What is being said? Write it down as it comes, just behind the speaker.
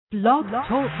Blog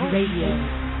Talk Radio.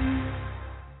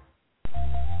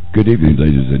 Good evening,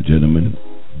 ladies and gentlemen.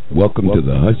 Welcome to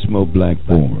the Hushmo Black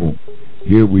Forum.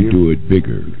 Here we do it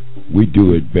bigger, we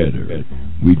do it better,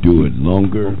 we do it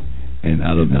longer, and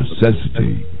out of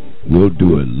necessity, we'll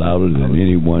do it louder than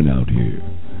anyone out here.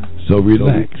 So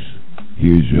relax.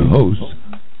 Here's your host,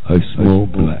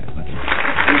 Hushmo Black.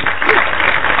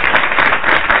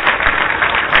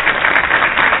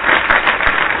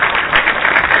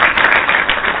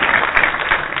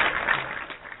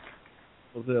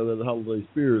 Let's have that holiday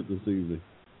spirit this evening.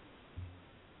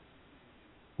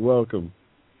 Welcome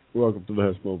to the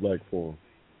Hushmo Black Forum.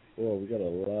 Well, we got a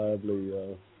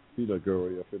lively peanut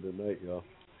gallery up here tonight, y'all.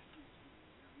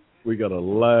 We got a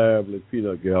lively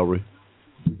peanut gallery.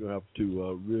 We're going to have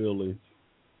to really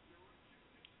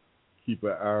keep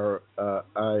our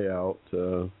eye out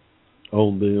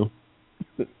on them,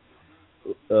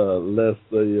 lest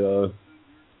they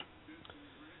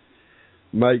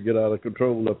might get out of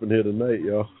control up in here tonight,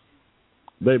 y'all.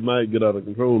 They might get out of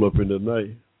control up in here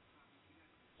tonight.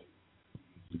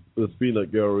 This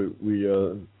peanut gallery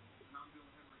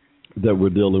that we're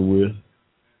dealing with.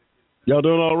 Y'all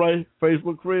doing all right,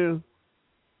 Facebook friends?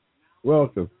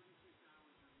 Welcome.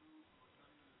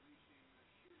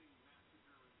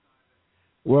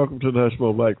 Welcome to the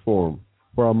Hushmo Black Forum,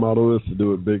 where our motto is to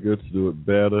do it bigger, to do it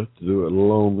better, to do it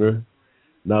longer.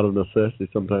 Not a necessity.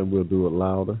 Sometimes we'll do it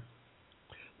louder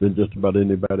than just about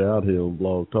anybody out here on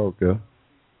Blog Talk.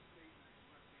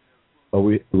 Oh,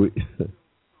 we we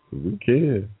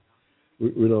can.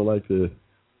 We don't like to.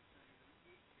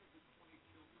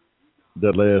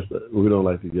 We don't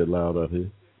like to get loud out here.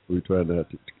 We try to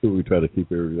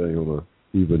keep everything on a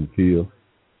even keel.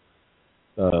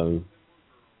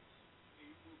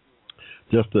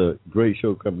 Just a great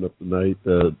show coming up tonight.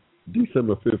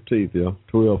 December 15th, yeah,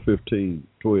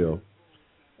 12/15/12.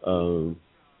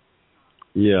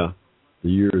 Yeah, the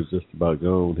year is just about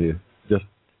gone here. Just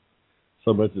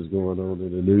so much is going on in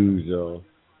the news, y'all.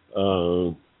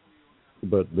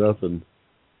 But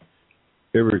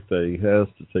everything has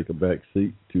to take a back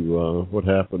seat to what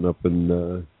happened up in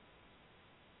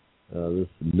this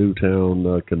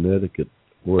Newtown, Connecticut,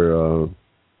 where a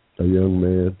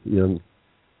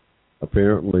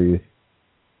apparently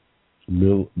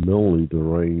mentally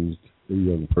deranged, a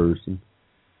young person,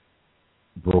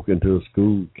 broke into a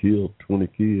school, killed 20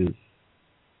 kids,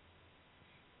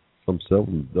 some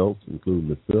 7 adults, including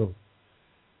myself.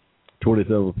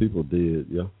 27 people dead,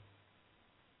 yeah.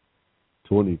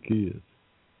 20 kids,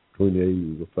 20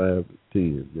 ages of 5 to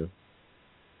 10, yeah.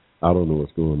 I don't know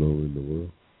what's going on in the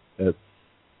world.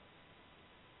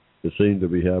 It seems to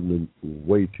be happening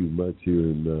way too much here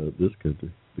in this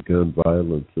country. The gun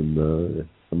violence and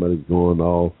somebody going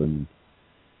off and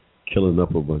killing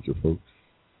up a bunch of folks.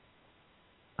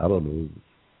 I don't know. It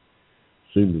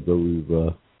seems as though we've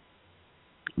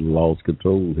lost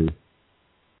control here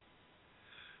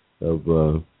of,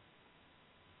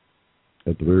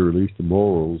 at the very least, the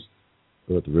morals,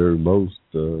 or at the very most,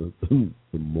 the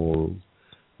morals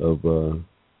of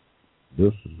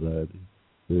this society.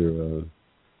 They're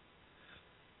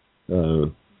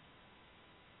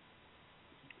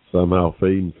somehow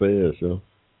fading fast, y'all.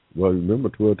 Well, remember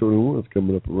 12/21 is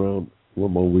coming up around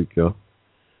one more week, y'all.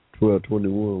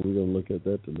 12/21, we're going to look at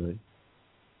that tonight.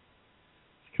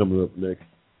 It's coming up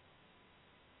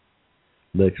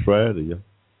next Friday, y'all.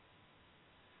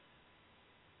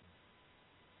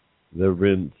 There have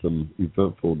been some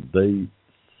eventful dates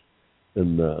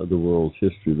in the world's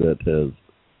history that has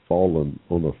fallen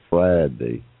on a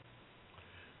Friday,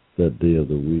 that day of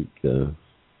the week,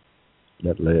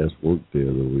 that last work day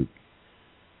of the week,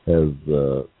 has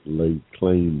laid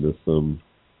claim to some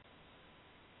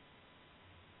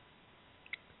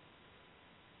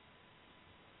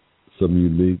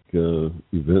unique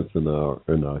events in our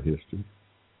history.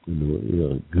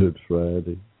 Good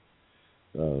Friday.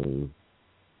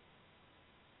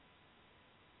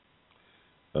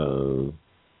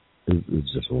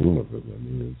 It's just one of them. I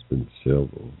mean, it's been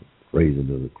several. Raising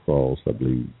of the Cross, I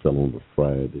believe, fell on a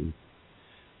Friday.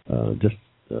 Just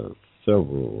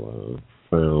several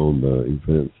profound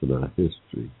events in our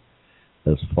history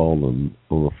has fallen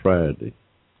on a Friday.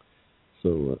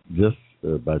 So just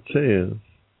by chance,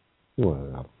 well, I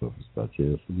don't know if it's by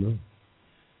chance or not,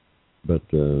 but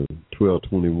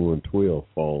 12/21/12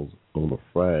 falls on a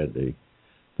Friday.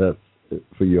 That's,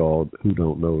 for y'all who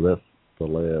don't know, that's the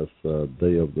last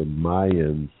day of the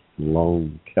Mayans'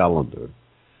 long calendar.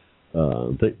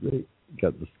 They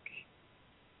got this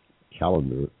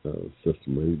calendar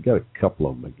system. We've got a couple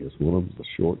of them, I guess. One of them's a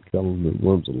short calendar,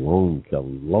 one's a long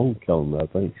calendar. Long calendar, I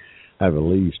think, I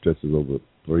believe, stretches over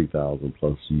 3,000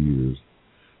 plus years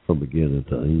from beginning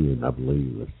to end, I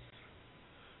believe.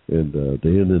 And the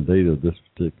ending date of this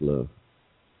particular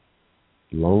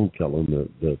long calendar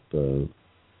that the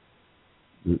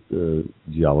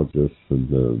geologists and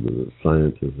the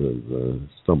scientists have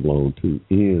stumbled on to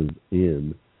end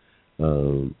in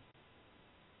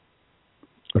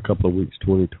a couple of weeks,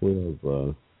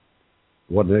 2012.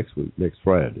 Next week? Next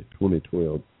Friday,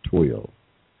 2012, 12.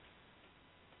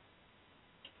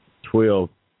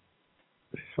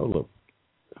 Hold up,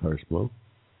 Hushmo.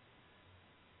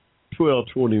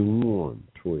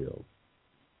 12/21/12.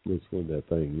 That's when that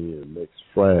thing is. Next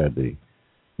Friday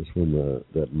is when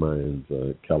that Mayans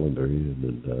calendar ends.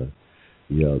 And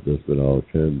there's been all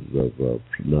kinds of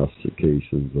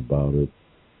prognostications about it,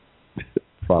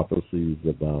 prophecies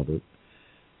about it.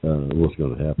 What's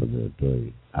going to happen that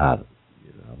day? I don't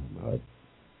know.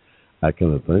 I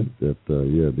kind of think that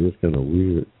it is kind of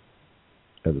weird.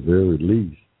 At the very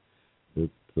least,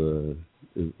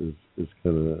 it's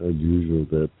kind of unusual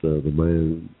that the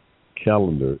Mayan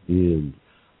calendar ends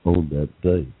on that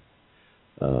day.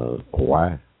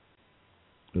 Why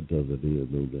it doesn't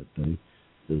end on that day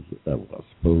is, I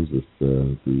suppose, it's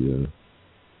the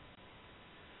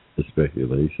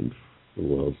speculation.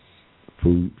 Well,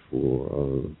 food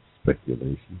for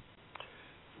speculation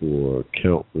for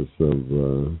countless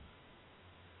of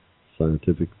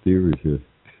scientific theories here.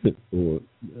 Or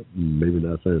maybe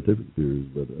not scientific theories,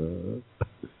 but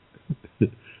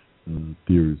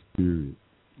theories, period,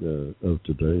 of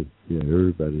today. Yeah,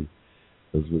 everybody,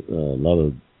 there's a lot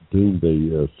of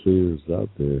doomsday seers out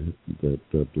there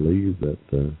that believe that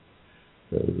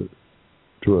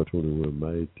 2021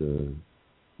 might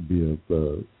be of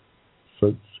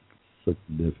such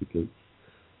significance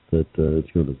that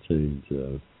it's going to change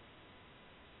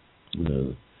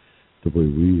the way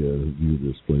we view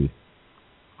this place.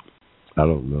 I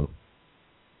don't know.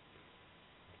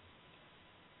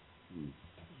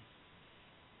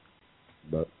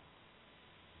 But,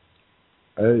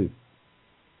 hey,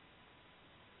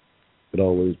 it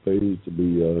always pays to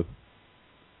be,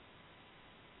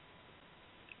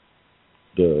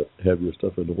 to have your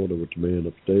stuff in order with your man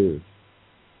upstairs.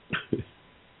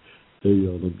 Hey,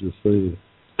 y'all, I'm just saying.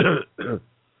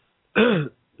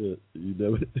 You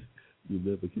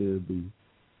never can be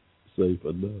safe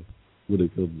enough when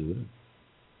it comes to that.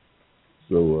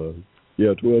 So,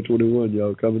 12/21,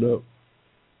 y'all, coming up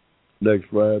next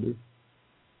Friday.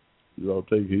 Y'all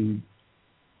take heed.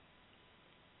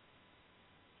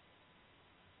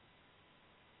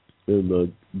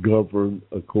 And govern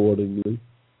accordingly.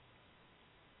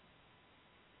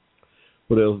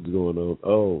 What else is going on?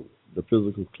 Oh, the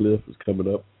physical cliff is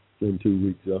coming up in 2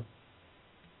 weeks, y'all.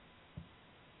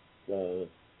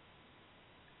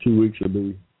 2 weeks will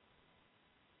be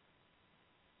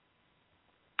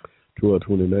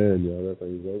 12/29, y'all. That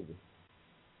thing's over.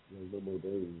 There's no more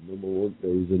days, no more work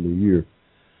days in the year.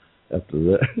 After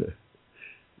that,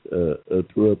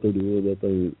 12/31, that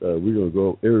thing, we're gonna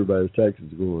go. Everybody's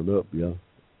taxes are going up, y'all.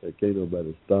 Can't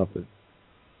nobody stop it.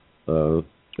 There's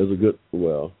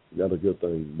not a good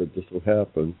thing, but just so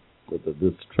happened that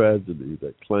this tragedy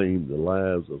that claimed the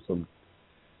lives of some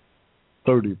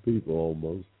 30 people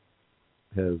almost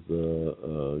has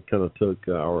kind of took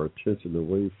our attention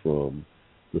away from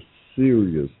the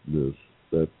seriousness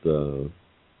that's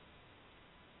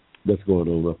going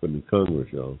on up in the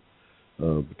Congress, y'all,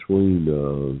 between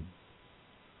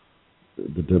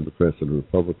the Democrats and the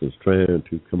Republicans trying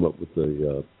to come up with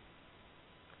a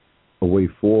way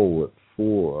forward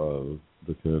for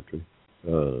the country,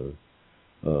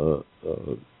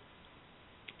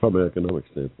 from an economic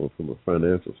standpoint, from a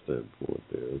financial standpoint,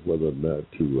 there, whether or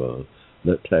not to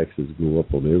let taxes go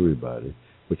up on everybody,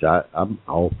 which I'm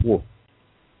all for,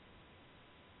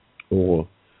 or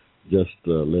just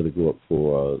let it go up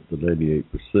for the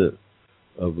 98%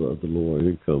 of the lower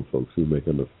income folks who make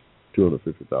under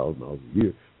 $250,000 a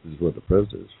year, which is what the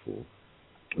president is for.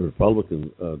 The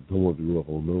Republicans don't want to go up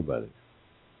on nobody.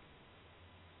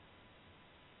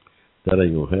 That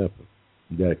ain't gonna happen.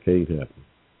 That can't happen.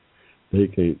 They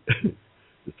can't.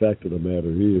 The fact of the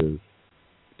matter is,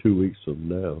 2 weeks from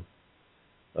now,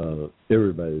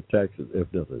 everybody's taxes,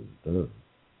 if nothing is done,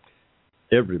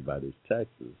 everybody's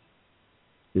taxes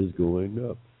is going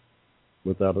up,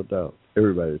 without a doubt.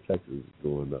 Everybody's taxes is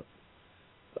going up.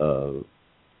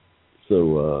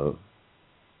 So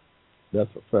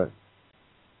that's a fact.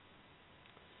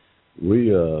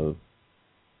 We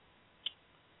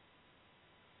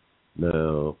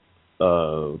now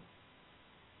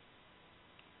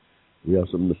we have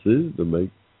some decisions to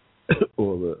make,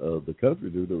 or the country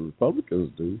do, the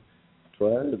Republicans do,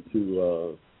 trying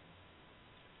to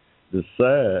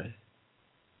decide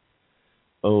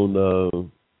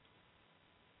on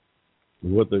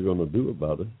what they're going to do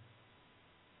about it.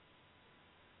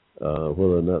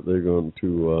 Whether or not they're going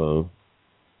to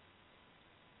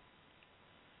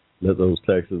let those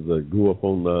taxes go up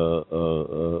on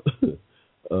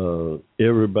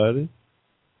everybody,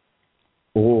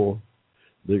 or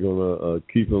they're going to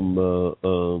keep them,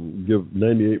 give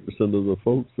 98% of the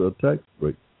folks a tax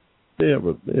break. They have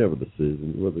a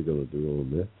decision what they're going to do on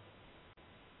that.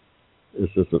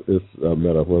 It's just it's a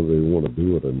matter of whether they want to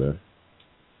do it or not.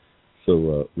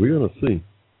 So we're going to see.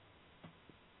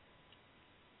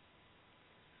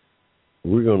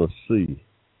 We're going to see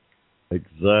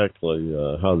exactly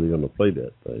how they're going to play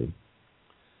that thing.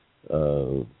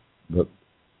 But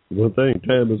one thing,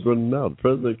 time is running out. The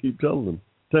president keeps telling them,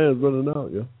 time's running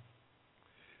out, yeah.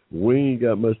 We ain't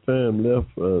got much time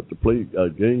left to play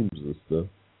games and stuff.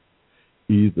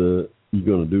 Either you're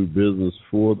going to do business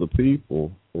for the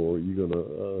people, or you're going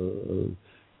to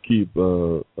keep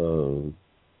holding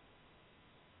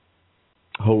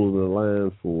the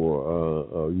line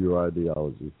for your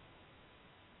ideology.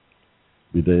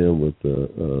 Be damned with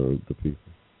the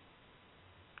people.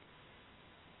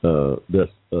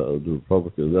 That's the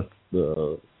Republicans. That's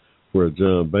where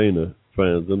John Boehner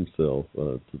finds himself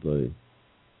today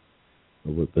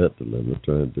with that dilemma,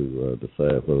 trying to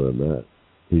decide whether or not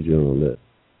he's going to let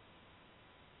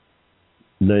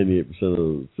 98% of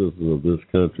the citizens of this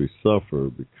country suffer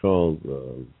because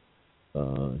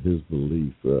of his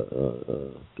belief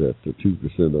that the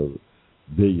 2% of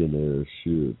billionaires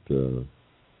should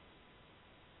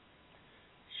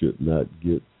not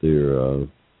get their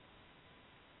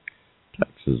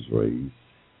taxes raised.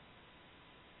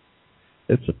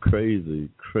 It's a crazy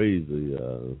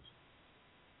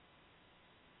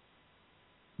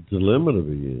dilemma to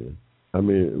be in. I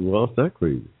mean, well, it's not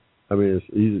crazy. I mean, it's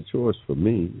an easy choice for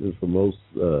me and for most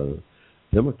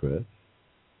Democrats.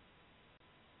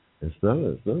 It's not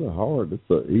a hard. It's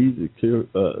an easy, clear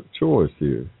choice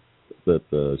here that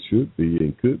should be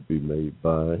and could be made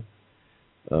by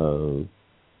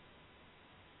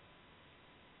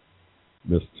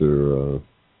Mr.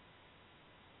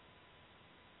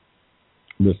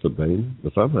 Boehner.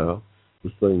 But somehow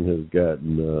this thing has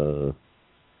gotten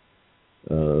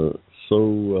so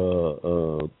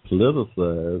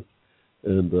politicized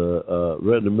and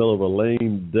right in the middle of a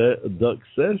lame duck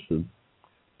session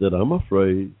that I'm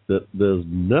afraid that there's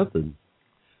nothing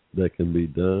that can be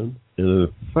done. And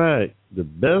in fact, the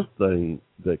best thing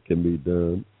that can be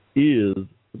done is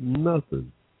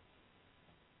nothing.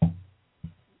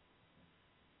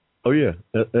 Oh yeah,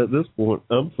 at this point,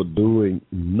 I'm for doing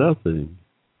nothing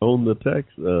on the tax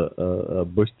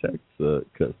Bush tax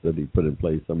cuts that he put in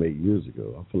place some 8 years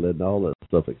ago. I'm for letting all that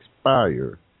stuff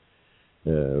expire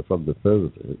from the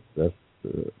president. That's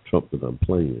the Trump that I'm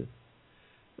playing.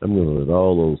 I'm going to let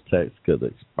all those tax cuts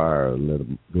expire and let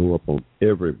them go up on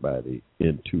everybody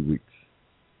in 2 weeks.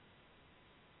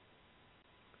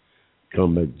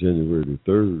 Come back January the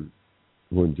 3rd,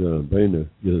 when John Boehner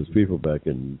gets his people back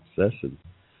in session,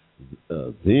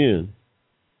 then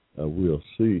we'll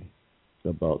see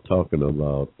about talking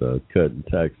about cutting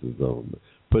taxes on,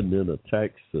 putting in a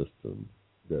tax system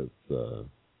that's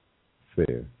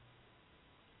fair.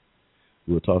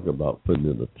 We'll talk about putting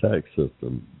in a tax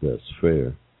system that's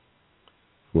fair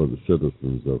for the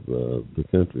citizens of the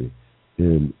country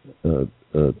in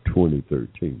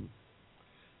 2013.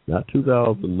 Not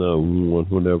 2001,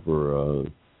 whenever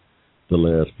the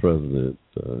last president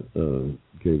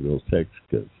gave those tax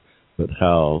cuts, but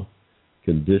how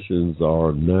conditions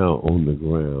are now on the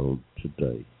ground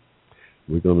today.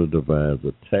 We're going to devise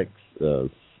a tax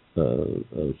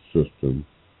system,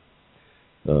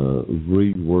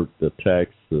 rework the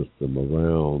tax system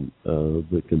around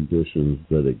the conditions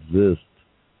that exist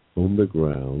on the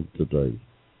ground today.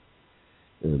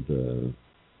 And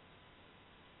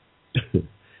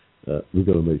we're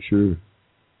going to make sure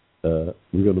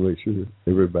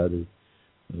everybody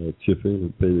chip in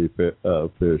and pay their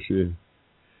fair share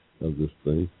of this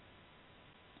thing.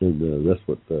 And that's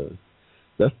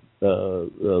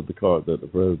the card that the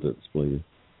president's playing.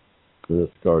 And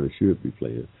that's the card he should be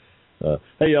playing.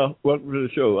 Hey, y'all, welcome to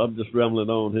the show. I'm just rambling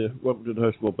on here. Welcome to the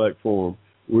Hushmo Black Forum.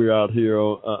 We're out here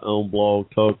on Blog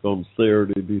Talk on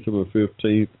Saturday, December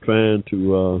 15th, trying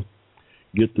to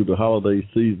get through the holiday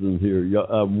season here.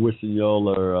 I'm wishing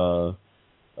y'all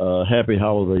a happy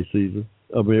holiday season,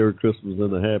 a Merry Christmas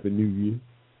and a Happy New Year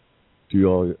to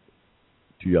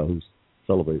y'all who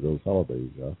celebrate those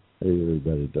holidays, y'all. Hey,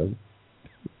 everybody does.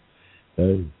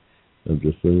 Hey, I'm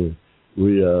just saying.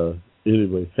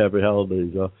 Anyway, happy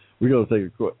holidays, y'all. We're going to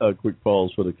take a quick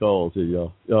pause for the calls here,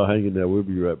 y'all. Y'all hang in there. We'll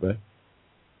be right back.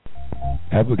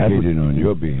 Advocated on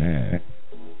your behalf.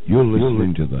 You're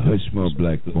listening to the Hushmo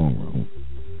Black Forum.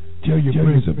 Tell your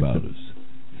friends about us.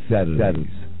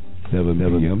 Saturdays, 7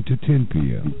 p.m. to 10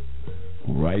 p.m.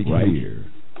 Right here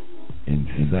in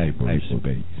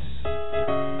cyberspace.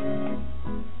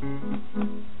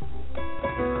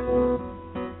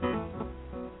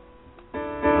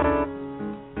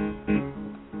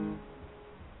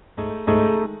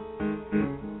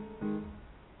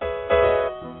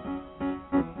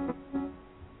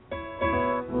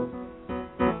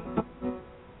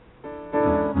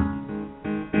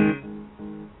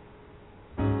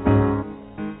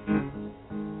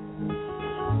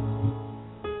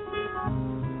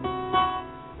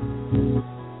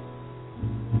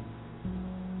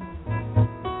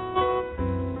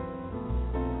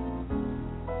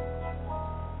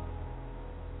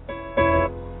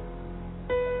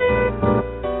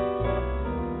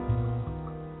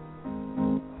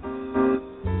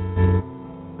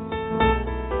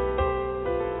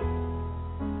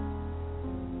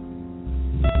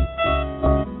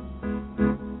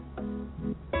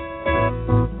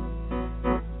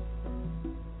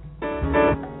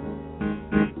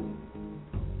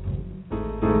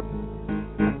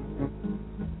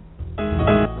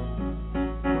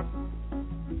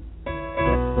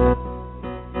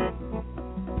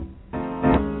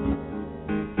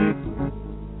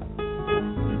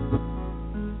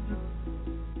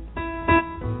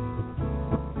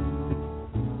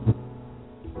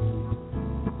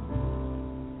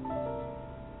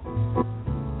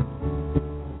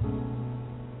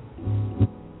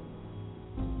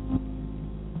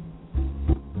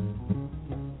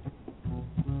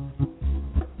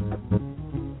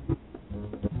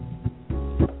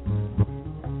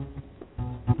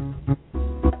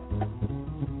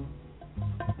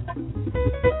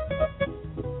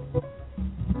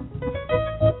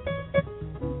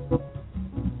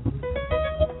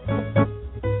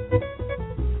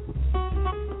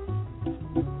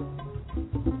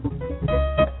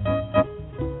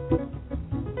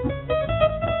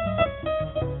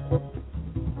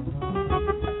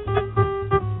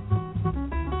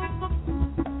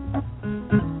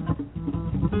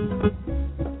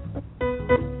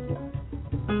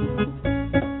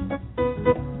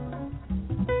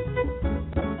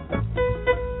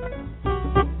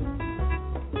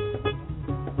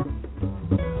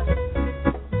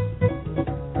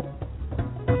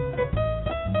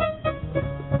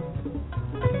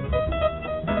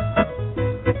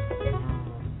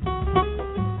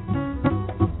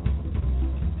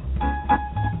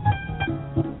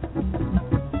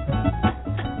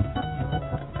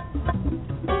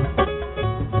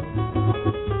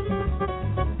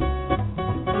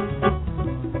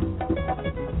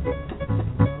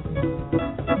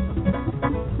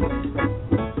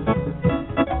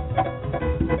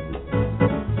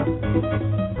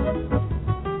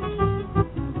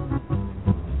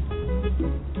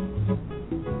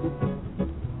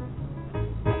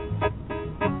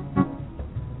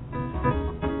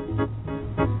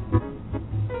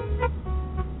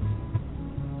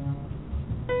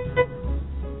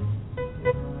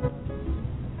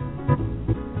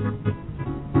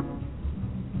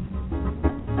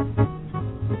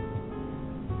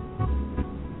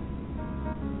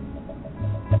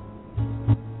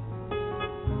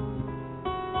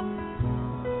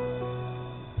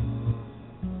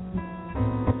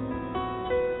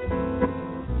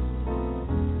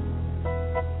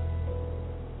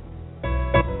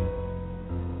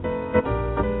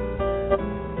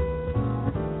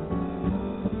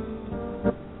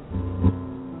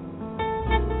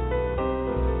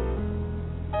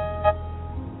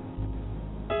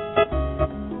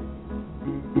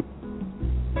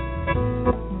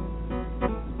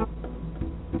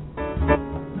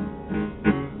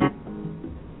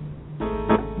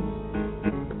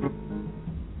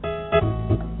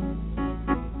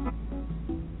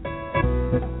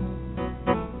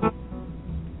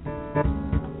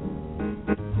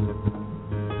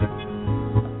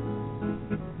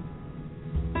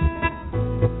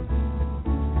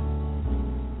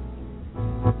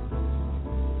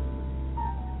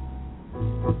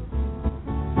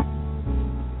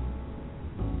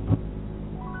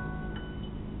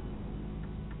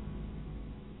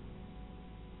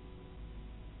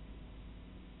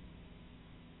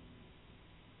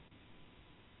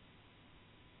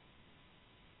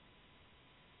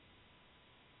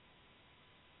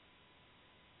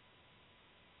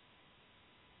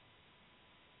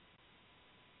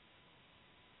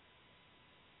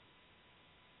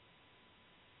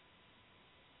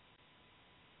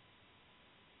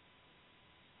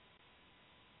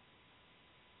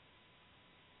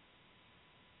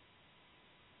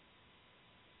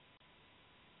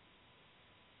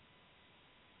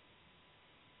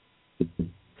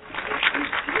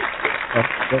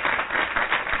 We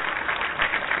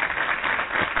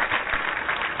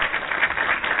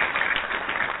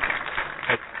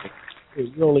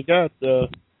only got, 2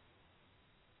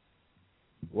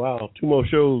 more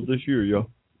shows this year, y'all.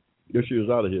 This year's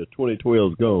out of here.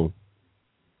 2012's gone.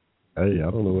 Hey,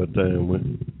 I don't know what time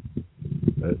went.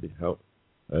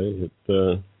 It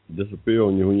disappear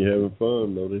on you when you're having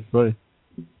fun, though, they say.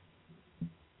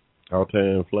 How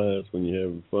time flies when you're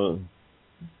having fun.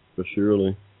 But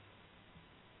surely,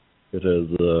 it has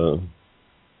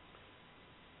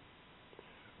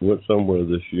went somewhere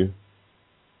this year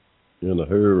in a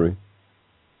hurry.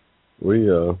 We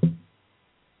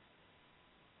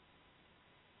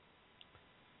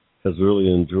has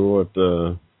really enjoyed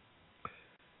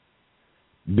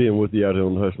being with you out here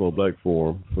on the Hushmo Black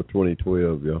Forum for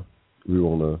 2012, y'all. We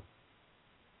want to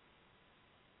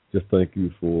just thank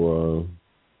you for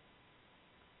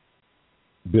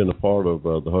being a part of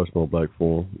the Hushmo Black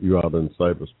Forum. You're out in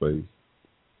cyberspace.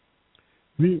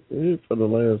 For the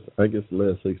last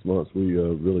 6 months, we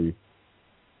really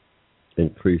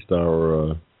increased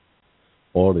our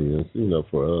audience.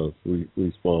 For us, we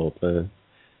small time.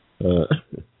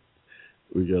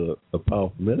 We got a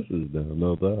powerful message now,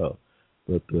 no doubt.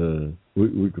 But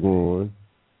we're growing.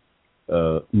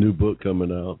 New book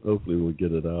coming out. Hopefully we'll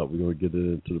get it out. We're going to get it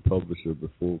into the publisher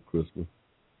before Christmas.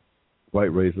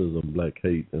 White Racism, Black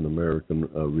Hate, and American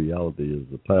Reality is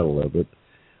the title of it.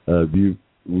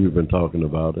 We've been talking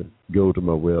about it. Go to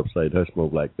my website,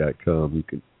 hushmoblack.com. You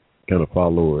can kind of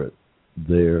follow it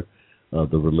there.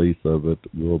 The release of it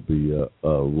will be,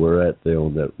 we're at there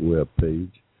on that web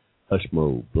page,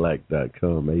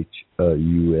 hushmoblack.com,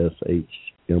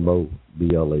 hushmoblack.com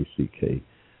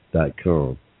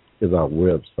is our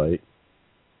website.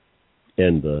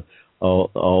 And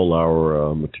all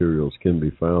our materials can be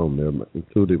found there,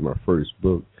 including my first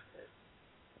book,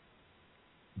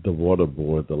 The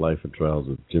Waterboy, The Life and Trials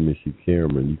of Jimmy C.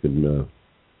 Cameron. You can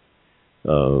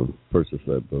purchase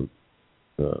that book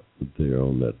there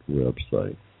on that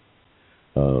website.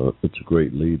 It's a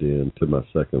great lead-in to my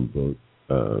second book,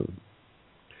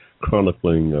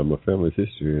 chronicling my family's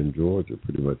history in Georgia.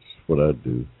 Pretty much what I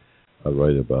do. I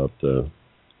write about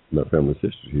my family's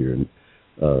history here, and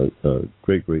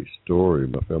great story.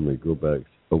 My family go back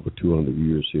over 200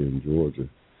 years here in Georgia.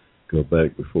 Go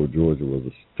back before Georgia was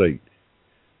a state.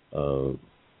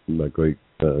 My great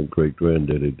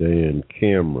granddaddy Dan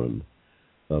Cameron,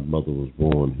 mother was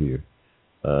born here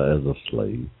as a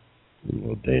slave.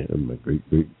 Dan, my great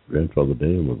grandfather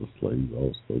Dan was a slave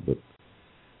also, but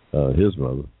his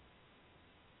mother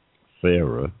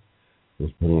Sarah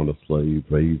was born a slave,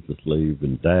 raised a slave,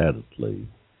 and died a slave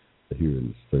here in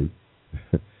the state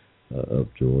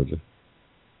of Georgia.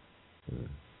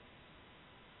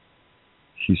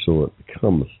 She saw it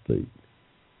become a state.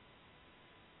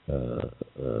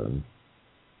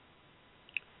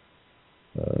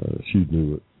 She knew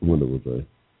it when it was a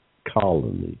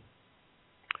colony.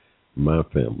 My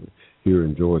family here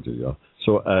in Georgia, y'all.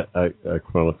 So I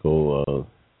chronicle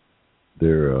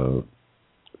their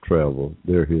travel,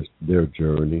 their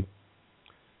journey,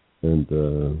 and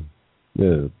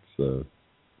it's a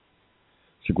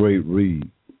great read,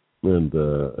 and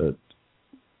it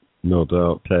no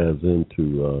doubt ties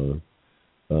into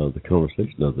the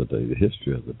conversation of the day, the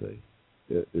history of the day.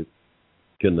 It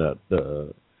cannot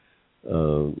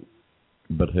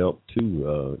but help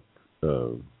to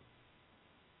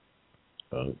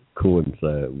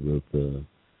coincide with the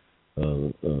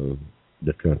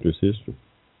country's history.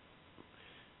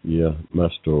 Yeah, my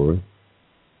story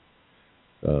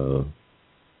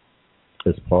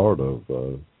is part of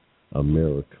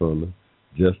Americana,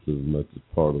 just as much as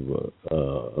part of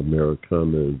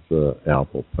Americana is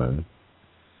apple pie.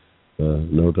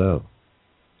 No doubt.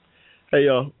 Hey,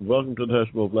 y'all. Welcome to the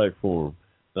Hushmo Black Forum.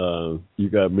 You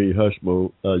got me,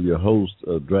 Hushmo, your host,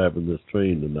 driving this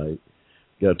train tonight.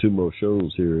 Got 2 more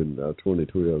shows here in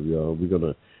 2012, y'all.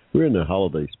 We're in the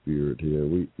holiday spirit here.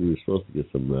 We were supposed to get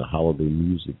some holiday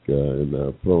music and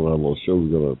put on our little show. We're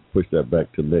going to push that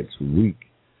back to next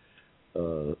week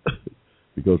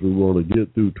because we want to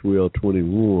get through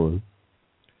 12/21.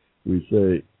 We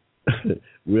say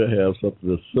we'll have something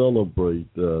to celebrate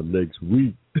next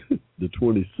week, the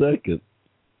 22nd.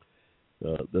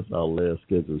 That's our last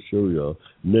scheduled show, y'all.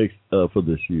 Next for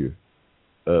this year.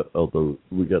 Although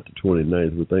we got the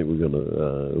 29th, we think we're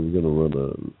gonna run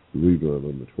a rerun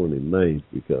on the 29th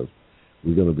because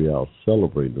we're gonna be out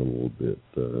celebrating a little bit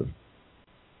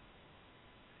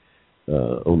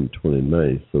on the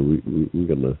 29th. So we're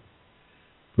gonna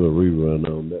put a rerun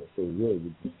on that. So really,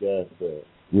 we just got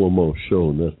one more show,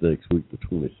 and that's next week, the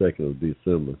 22nd of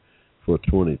December, for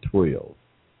 2012.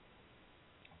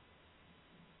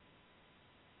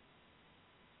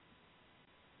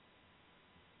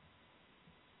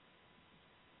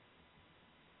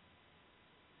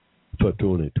 for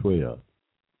 2012.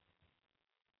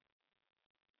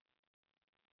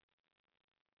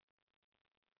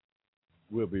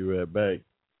 We'll be right back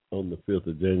on the 5th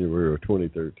of January of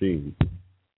 2013.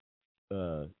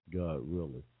 God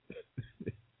willing.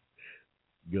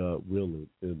 God willing,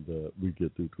 and we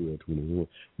get through 12/21.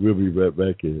 We'll be right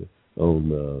back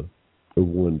on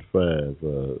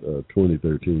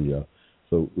 1/5/2013, y'all.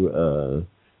 So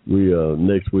we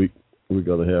next week we're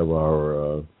gonna have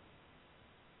our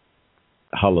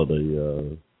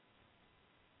holiday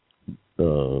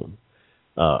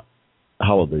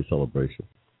holiday celebration.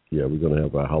 Yeah, we're gonna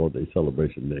have our holiday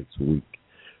celebration next week.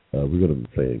 We're gonna be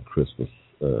playing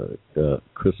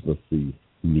Christmassy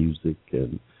music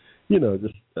and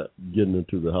just getting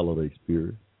into the holiday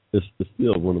spirit. It's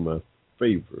still one of my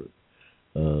favorite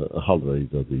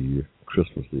holidays of the year.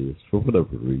 Christmas is, for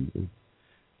whatever reason.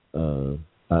 I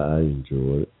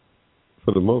enjoy it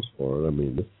for the most part.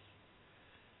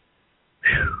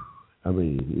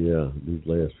 These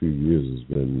last few years has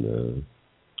been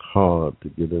hard to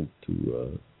get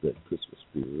into that Christmas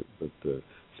spirit, but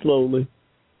slowly,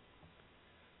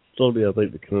 I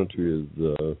think the country is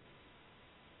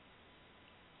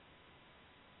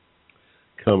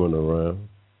coming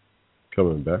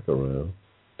back around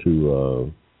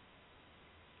to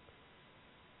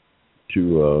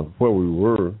where we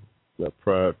were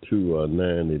prior to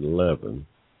 9/11.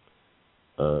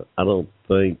 I don't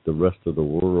think the rest of the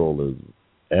world is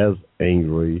as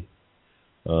angry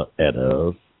at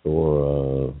us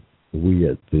or we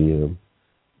at them.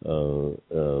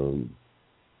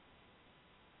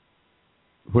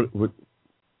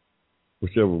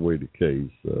 Whichever way the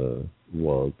case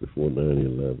was before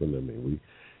 9/11.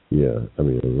 A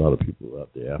lot of people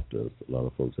out there after us, a lot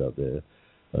of folks out there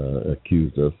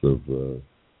accused us of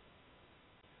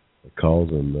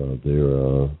causing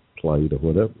their plight or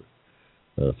whatever.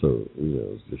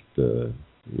 It's just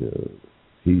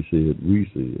he said, we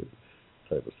said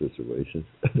type of situation.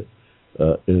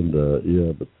 But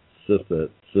since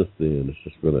then, it's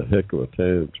just been a heck of a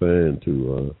time trying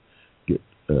to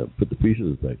put the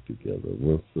pieces back together.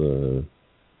 Once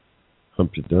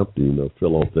Humpty Dumpty,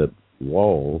 fell off that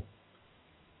wall,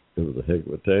 it was a heck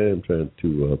of a time trying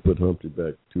to put Humpty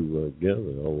back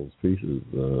together. All those pieces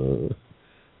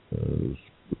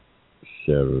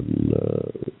shattered and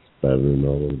spattering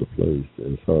all over the place.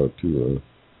 And it's hard to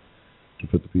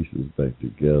put the pieces back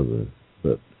together.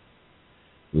 But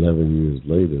 11 years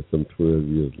later, some 12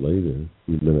 years later,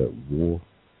 we've been at war.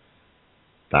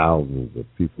 Thousands of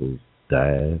people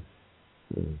died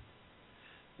in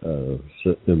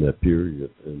that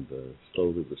period, and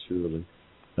slowly but surely,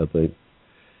 I think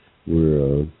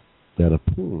we're at a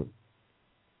point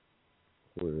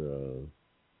where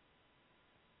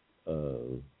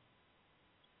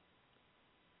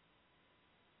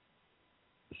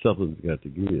something's got to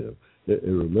give. It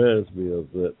reminds me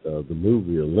of that the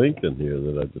movie of Lincoln here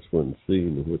that I just went and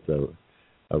seen, which I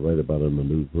write about in my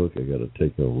new book. I got to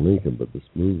take on Lincoln, but this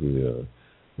movie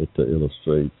it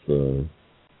illustrates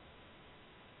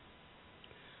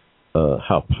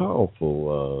how powerful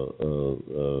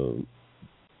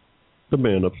the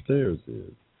man upstairs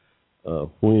is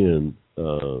when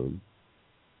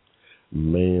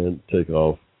man take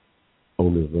off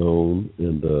on his own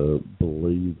and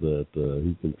believe that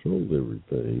he controls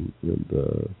everything and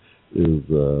is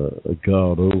a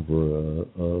god over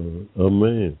a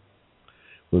man.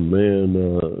 When man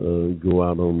go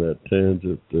out on that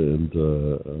tangent and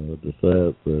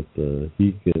decides that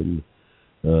he can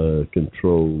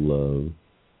control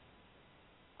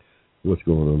what's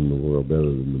going on in the world better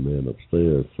than the man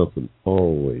upstairs,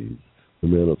 the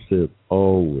man upstairs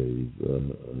always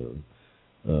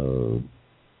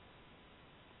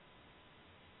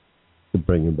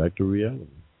bring him back to reality.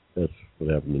 That's what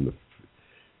happened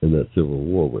in that Civil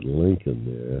War with Lincoln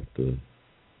there. After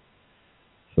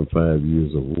some 5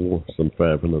 years of war, some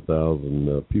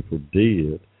 500,000 people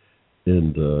dead,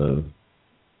 and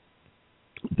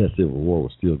that Civil War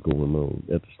was still going on.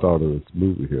 At the start of this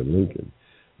movie here, Lincoln,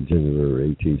 January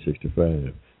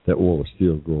 1865, that war was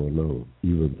still going on,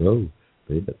 even though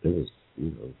there was,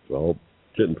 for all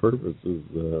intent and purposes,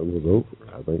 was over.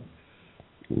 I think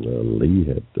Lee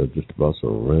had just about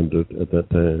surrendered at that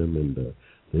time, and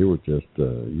they were just, it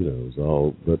was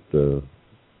all, but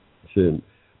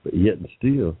yet and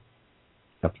still,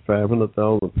 after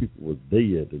 500,000 people were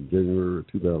dead in January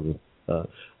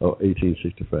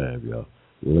 1865, y'all,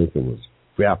 Lincoln was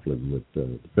grappling with,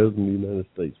 the President of the United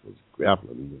States was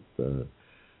grappling with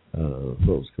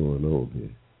what's going on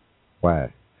here.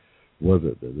 Why was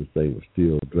it that this thing was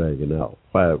still dragging out?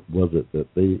 Why was it that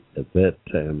they, at that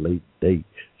time, late date,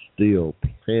 still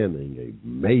planning a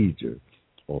major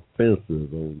or fences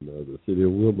on the city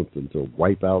of Wilmington to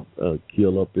wipe out,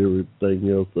 kill up everything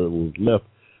else that was left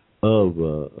of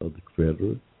the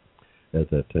Confederates at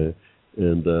that time.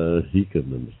 And he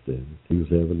couldn't understand it. He was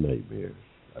having nightmares.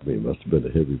 I mean, it must have been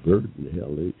a heavy burden.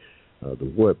 Hell, the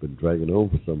war had been dragging on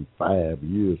for some 5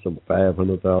 years. Some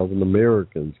 500,000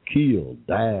 Americans killed,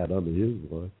 died under his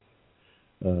watch.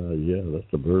 Yeah,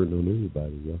 that's a burden on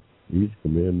everybody, y'all. He's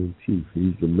commander-in-chief.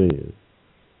 He's the man.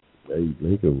 Abe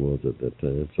Lincoln was at that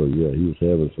time. So, yeah, he was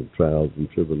having some trials and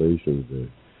tribulations there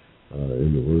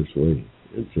in the worst way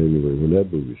in January when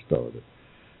that movie started.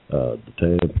 The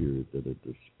time period that it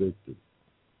depicted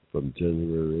from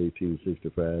January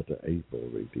 1865 to April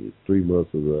 18, 3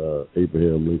 months of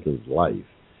Abraham Lincoln's life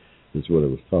is what it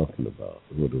was talking about,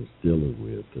 what it was dealing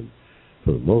with. And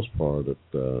for the most part,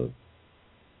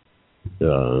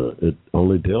 it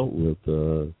only dealt with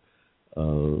his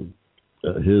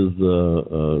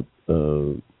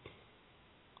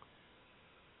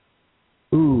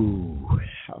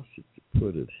how should you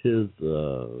put it?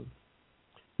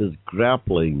 His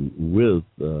grappling with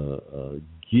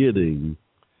getting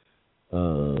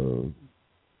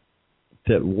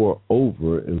that war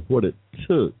over and what it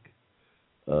took.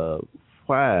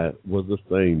 Why was this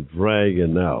thing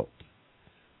dragging out?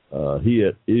 He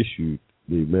had issued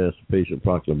the Emancipation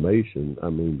Proclamation. I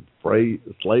mean,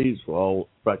 slaves for all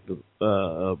practice,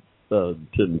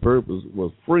 intent and purpose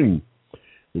was free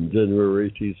in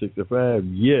January 1865.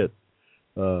 Yet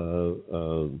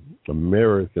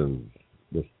Americans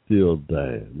were still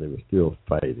dying. They were still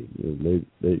fighting. And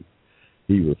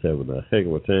he was having a heck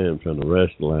of a time trying to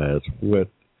rationalize what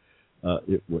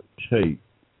it would take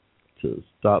to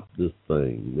stop this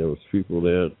thing. There was people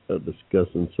there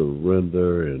discussing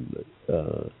surrender and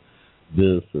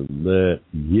this and that.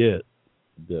 Yet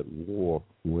that war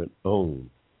went on.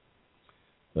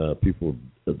 People,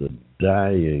 the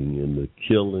dying and the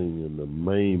killing and the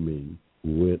maiming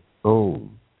went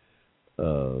on.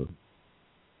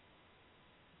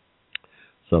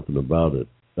 Something about it.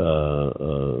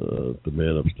 The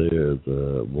man upstairs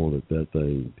wanted that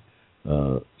thing,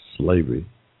 slavery,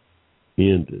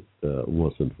 ended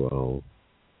once and for all.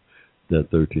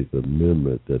 That 13th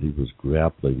Amendment that he was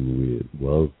grappling with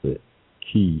was the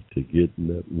key to getting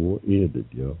that war ended,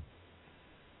 y'all.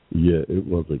 Yeah, it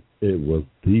was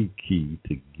the key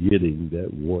to getting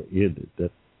that war ended.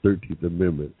 That 13th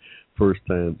Amendment, first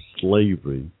time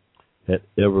slavery had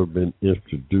ever been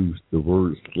introduced, the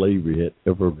word slavery had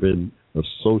ever been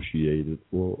associated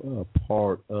or a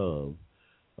part of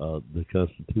the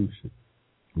Constitution,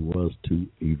 was to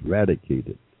eradicate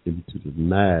it and to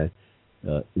deny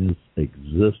its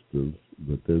existence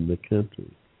within the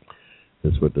country.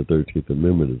 That's what the 13th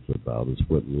Amendment is about. It's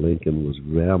what Lincoln was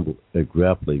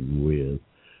grappling with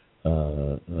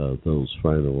those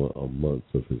final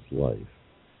months of his life,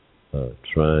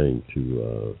 trying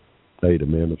to... hey, the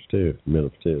man upstairs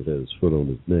had his foot on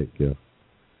his neck, yeah.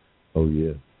 Oh,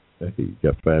 yeah. Hey, you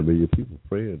got 5 million people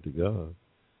praying to God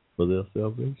for their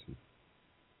salvation.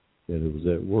 And it was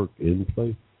at work, in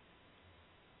play.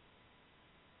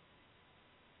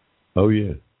 Oh,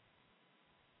 yeah.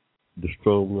 The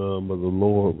strong arm of the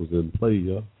Lord was in play,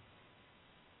 y'all.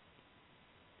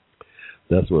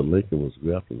 That's what Lincoln was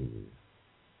grappling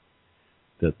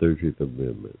with. That 13th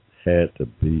Amendment had to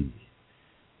be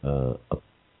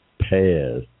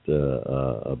passed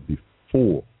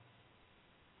before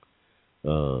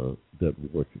that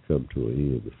war could come to an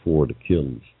end, before the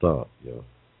killing stopped, y'all.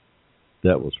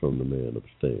 That was from the man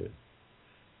upstairs.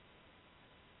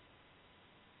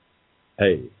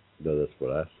 Hey, no, that's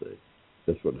what I say.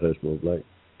 That's what Hushmo Black.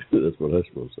 That's what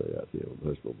Hushmo say out here on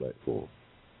Hushmo Black Forum,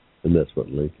 and that's what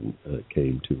Lincoln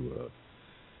came to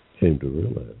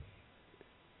realize.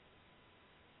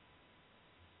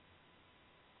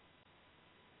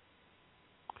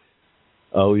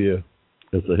 Oh yeah,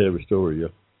 it's a heavy story,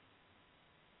 yeah.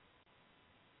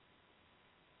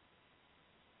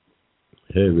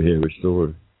 Heavy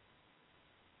story.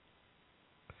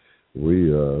 We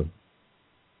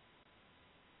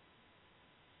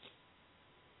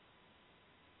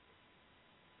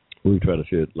try to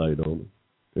shed light on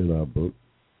it in our book,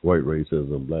 White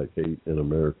Racism, Black Hate, and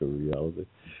American Reality.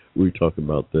 We talk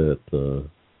about that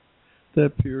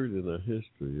period in our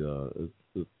history.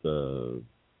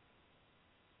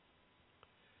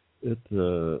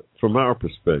 From our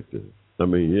perspective. I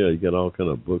mean, yeah, you got all kind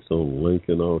of books on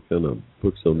Lincoln, all kind of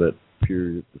books on that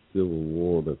period, the Civil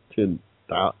War. There's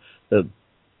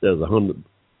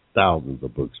 100,000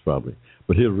 of books probably.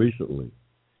 But here recently,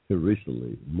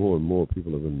 more and more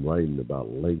people have been writing about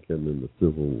Lincoln and the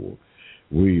Civil War.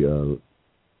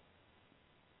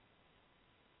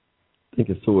 think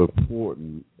it's so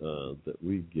important that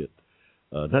we get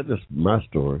not just my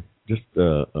story, just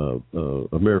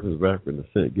Americans of African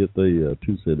descent, get the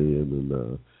 2 cent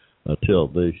in and tell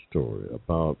their story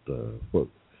about what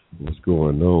was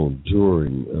going on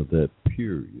during that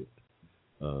period.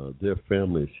 Their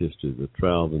family's history, the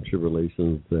trials and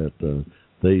tribulations that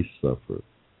they suffered.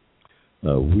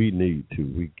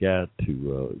 We got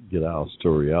to get our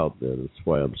story out there. That's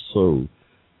why I'm so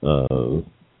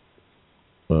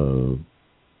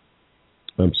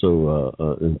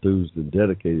enthused and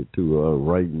dedicated to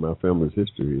writing my family's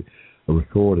history,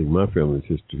 recording my family's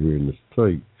history here in the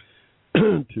state,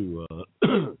 to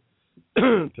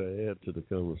to add to the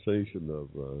conversation of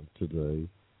today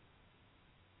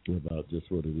about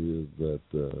just what it is that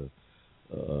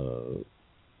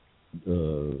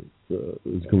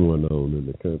is going on in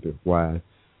the country. Why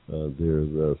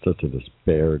there's such a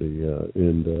disparity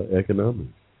in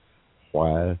economics.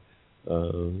 Why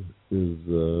is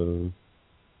the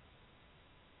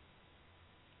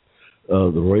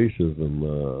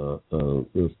racism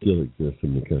still exists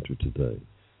in the country today?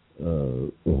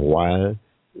 Why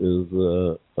is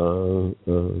the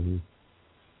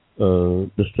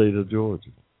state of Georgia?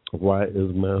 Why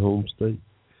is my home state?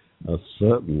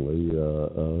 Certainly,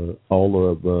 all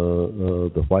of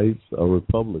the whites are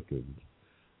Republicans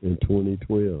in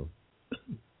 2012.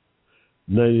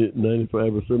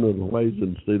 95% of the whites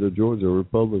in the state of Georgia are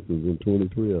Republicans in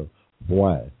 2012.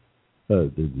 Why?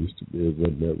 It used to be. It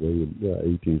wasn't that way in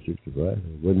 1865.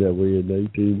 It wasn't that way in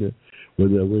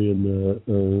wasn't that way in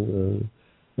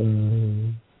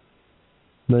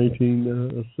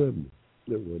 1970.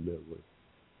 It wasn't that way.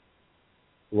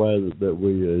 Why is it that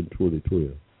way in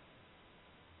 2012?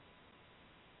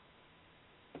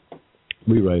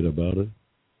 We write about it.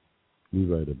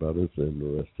 It's an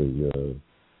interesting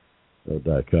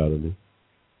dichotomy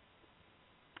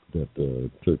that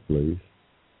took place.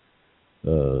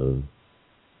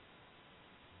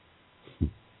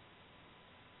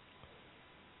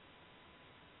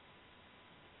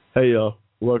 Hey, y'all.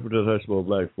 Welcome to the Hushmo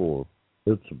Black Forum.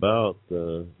 It's about,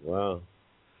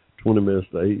 20 minutes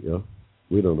to 8, y'all.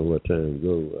 We don't know what time to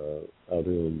go out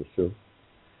here on the show.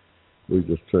 We're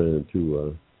just trying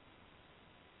to...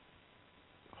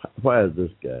 why is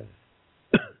this guy?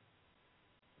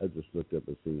 I just looked up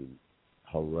and seen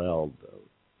Geraldo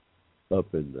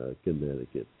up in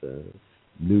Connecticut,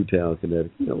 Newtown,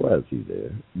 Connecticut. You know, why is he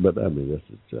there? But, I mean, that's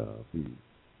his job.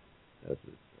 That's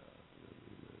his job.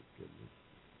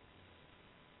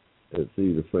 And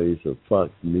see the face of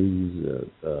Fox News.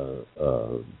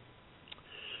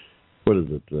 What is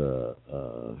it?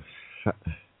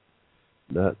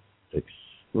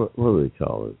 What do they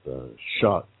call it?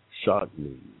 Shock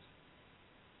news.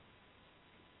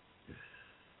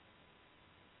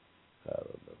 I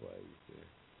don't know why he's there.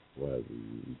 Why is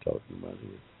he talking about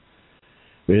him?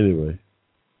 But anyway,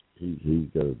 he's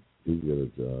got a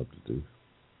job to do.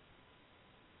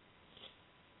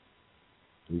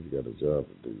 He's got a job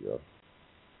to do, y'all.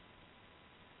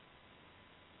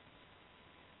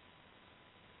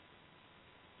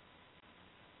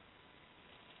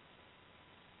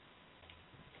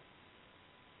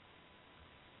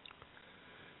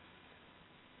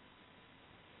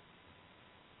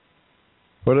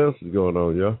 What else is going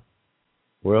on, y'all?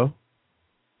 Well,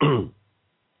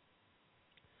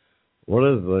 one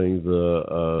of the things,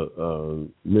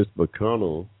 Miss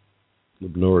McConnell, the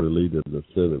minority leader in the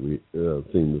Senate, we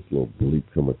seen this little bleep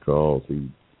come across. He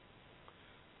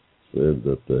said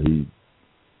that he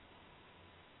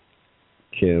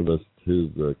canvassed his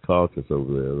caucus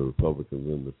over there, the Republicans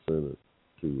in the Senate,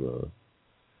 to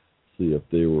see if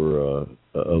they were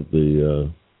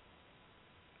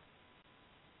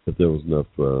if there was enough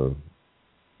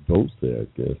votes there, I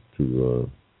guess, to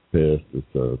pass this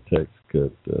tax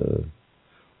cut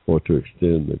or to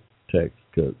extend the tax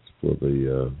cuts for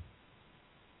the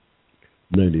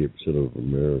 98% of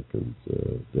Americans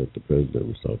that the president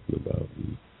was talking about.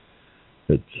 And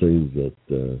it seems that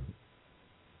the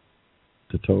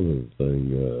tone of the thing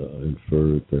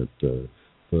inferred that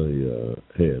they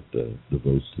had the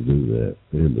votes to do that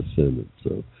in the Senate.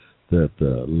 So that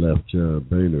left John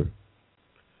Boehner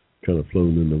kind of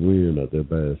flown in the wind out there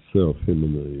by himself, him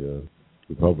and the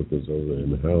Republicans over there in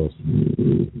the House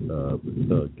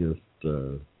against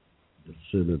the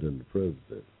Senate and the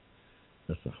president.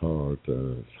 That's it's hard.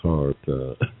 It's going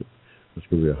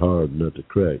to be a hard nut to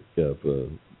crack for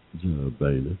John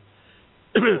Boehner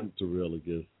to rail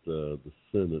against the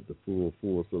Senate, the full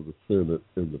force of the Senate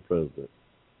and the president.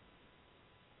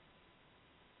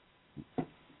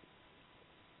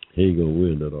 He ain't going to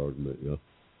win that argument, y'all.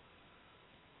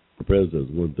 The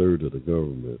president's 1/3 of the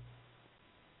government.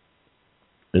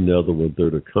 and the other one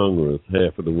third of Congress,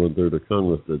 half of the one third of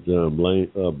Congress that John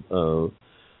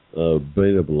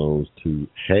Boehner belongs to,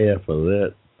 half of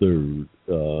that third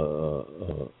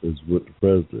is with the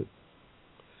president,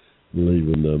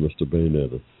 leaving Mr. Boehner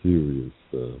at a serious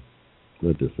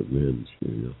disadvantage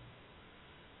here.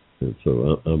 And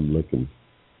so I'm looking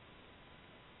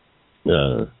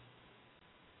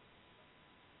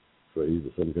for either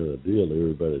some kind of deal,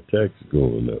 everybody's taxes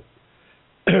going up.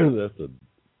 That's a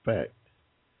fact.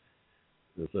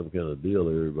 There's some kind of deal,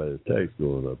 everybody's tax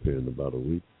going up here in about a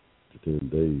week to 10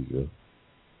 days.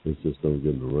 It's just no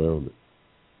getting around it.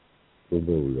 From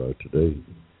where we are today.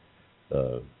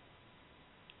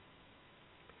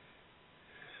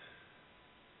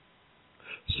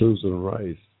 Susan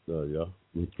Rice,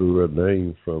 withdrew her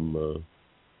name from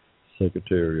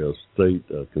Secretary of State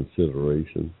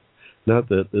consideration. Not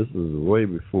that this is way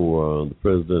before the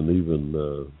president even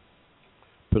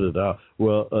put it out.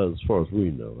 Well, as far as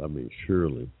we know, I mean,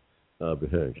 surely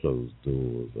behind closed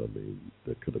doors, I mean,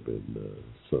 there could have been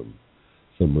some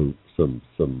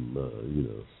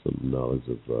knowledge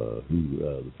of who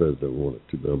the president wanted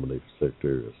to nominate for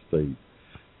Secretary of State.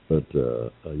 But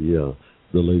the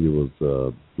lady was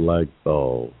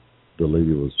blackballed. The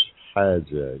lady was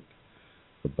hijacked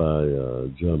by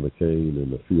John McCain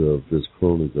and a few of his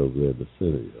cronies over there in the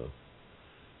Senate.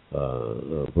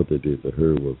 What they did to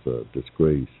her was a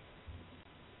disgrace.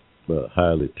 A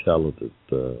highly talented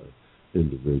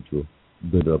individual,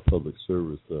 been a public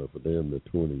service for damn near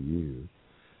 20 years,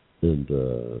 and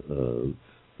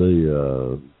they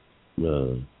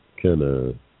kind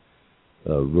of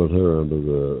run her under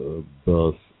the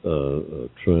bus,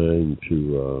 trying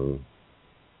to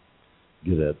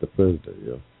get at the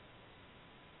president.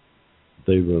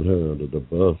 They run her under the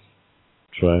bus,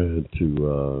 trying to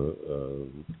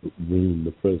ruin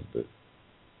the president.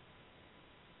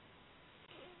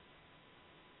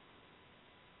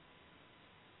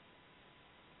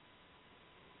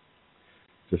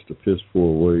 Just a piss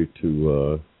poor way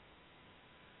to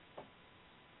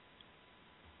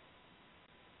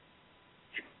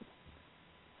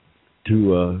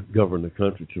govern the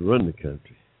country, to run the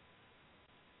country.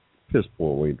 Piss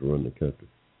poor way to run the country.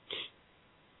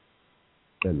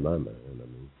 In my mind, I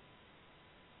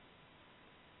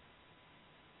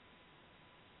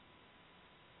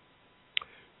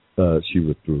mean. She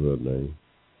withdrew her name.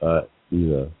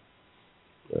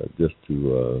 Just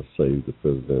to save the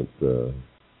president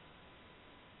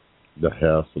the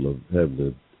hassle of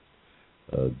having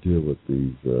to deal with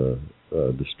these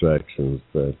distractions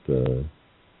that the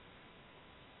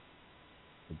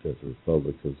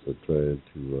Republicans are trying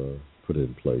to put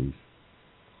in place,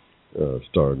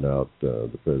 starting out the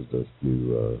president's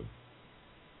new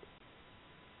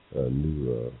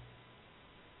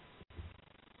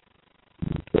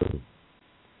term.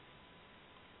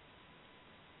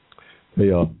 Hey,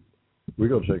 y'all, we're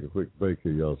going to take a quick break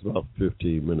here, y'all. It's about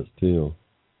 15 minutes till.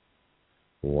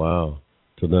 Wow.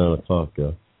 To 9 o'clock,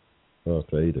 y'all. Oh,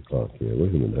 to 8 o'clock here. Wait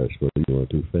a minute, Hushmo. You're going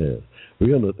too fast.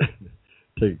 We're going to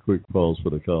take a quick pause for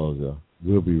the calls, y'all.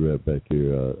 We'll be right back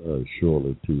here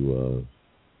shortly to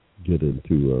get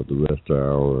into the rest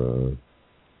of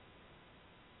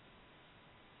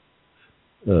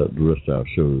our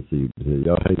show this evening.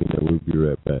 Y'all hang in there. We'll be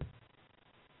right back.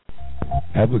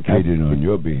 Advocating on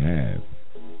your behalf,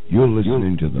 you're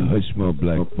listening to the Hushmo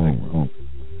Black Forum.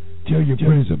 Tell your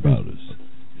friends about us.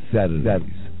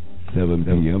 Saturdays, 7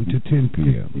 p.m. to 10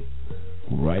 p.m.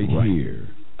 Right here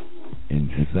in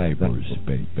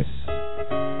cyberspace.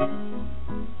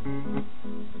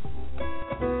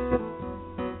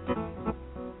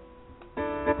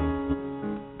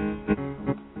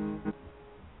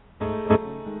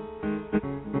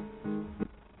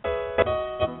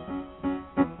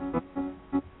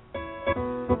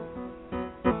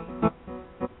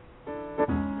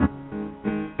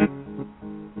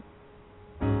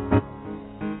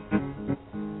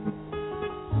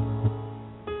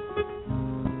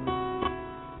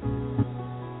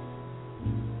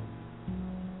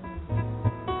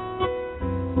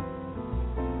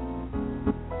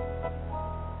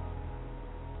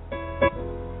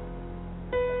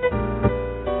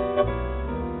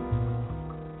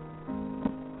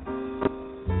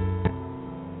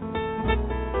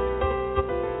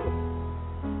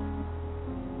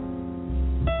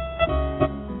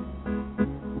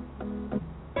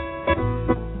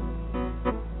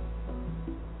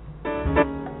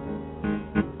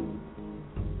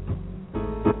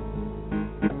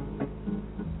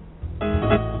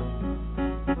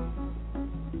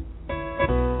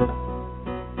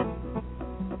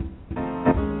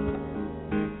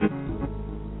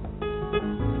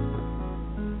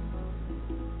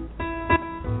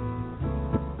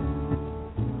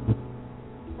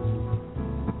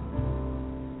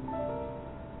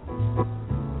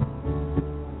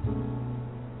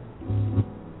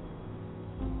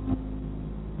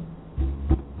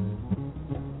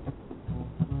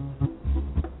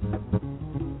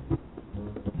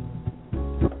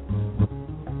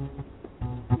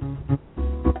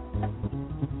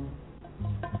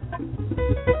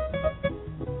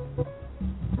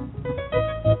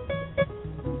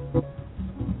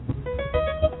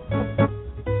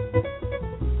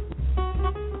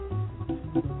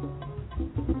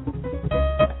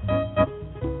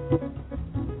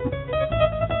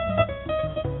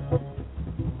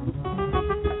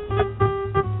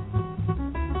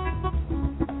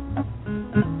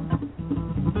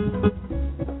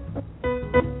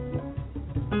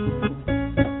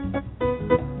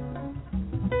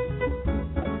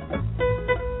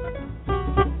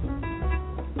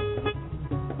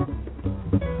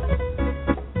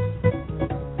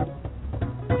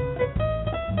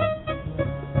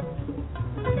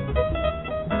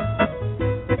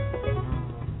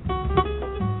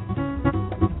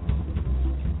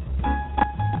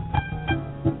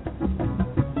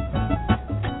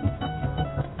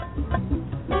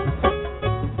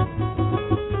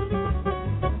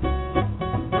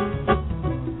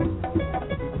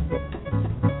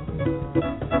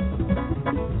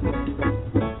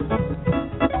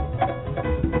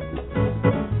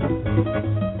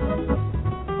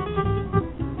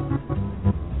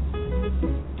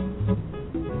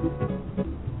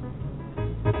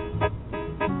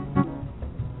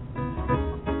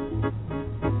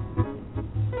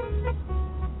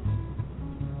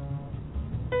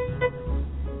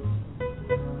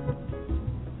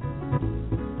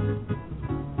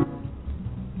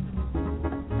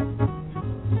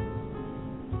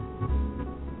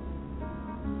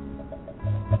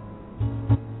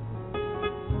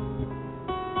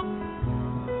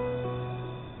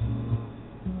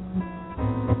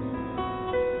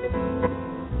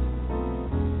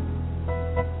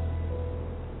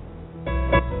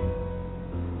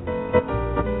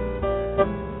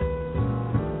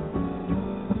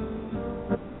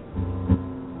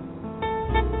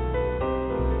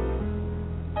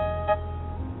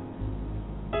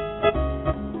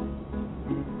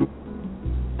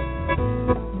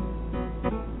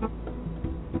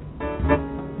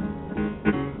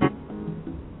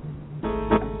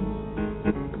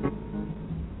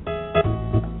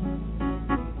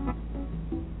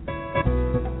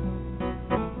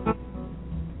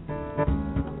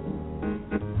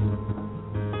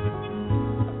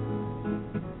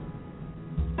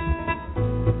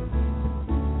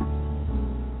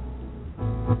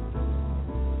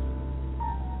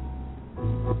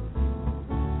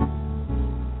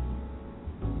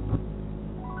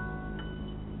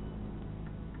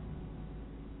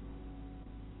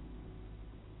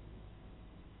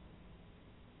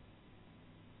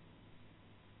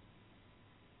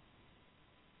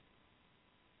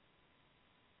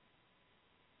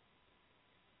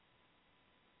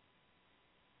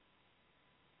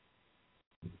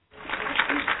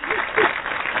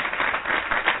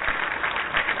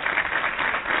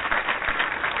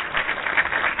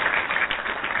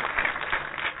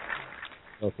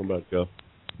 Welcome back, y'all.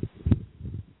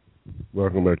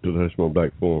 Welcome back to the Hushmo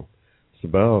Black Forum. It's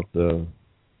about,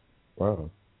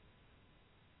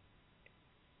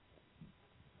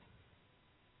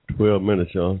 12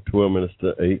 minutes, y'all. 12 minutes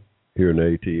to 8 here in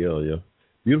the ATL, yeah.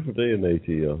 Beautiful day in the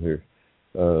ATL here.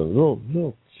 A little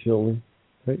chilly.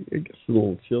 Hey, it gets a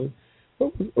little chilly.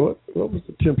 What was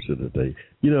the temperature today?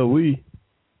 You know, we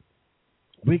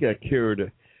got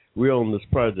carried. We on this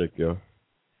project, y'all.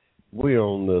 We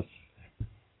on this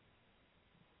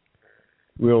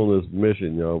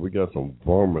mission, y'all. We got some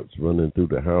varmints running through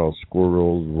the house,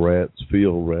 squirrels, rats,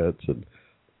 field rats, and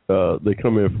they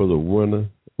come in for the winter.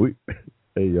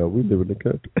 Hey, y'all, we live in the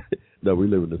country. No, we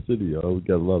live in the city, y'all. We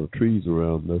got a lot of trees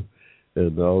around though,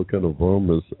 and all kind of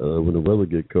varmints. When the weather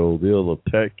get cold, they'll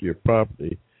attack your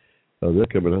property. They're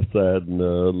coming outside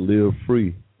and live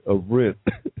free of rent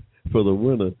for the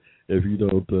winter if you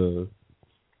don't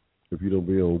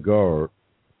be on guard.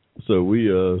 So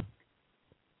we've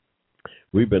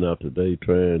been out today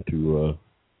trying to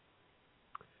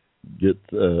get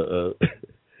a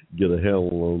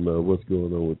handle on what's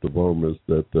going on with the varmints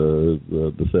that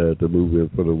decided to move in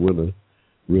for the winter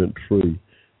rent free.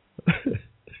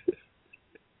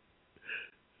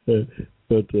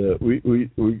 But we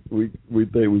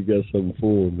think we got something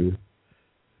for them here.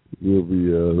 We'll be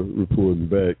reporting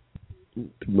back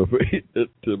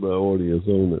to my audience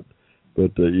on it.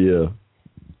 But yeah,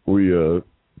 we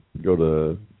go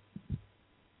to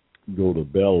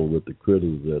battle with the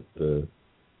critters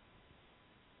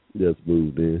that's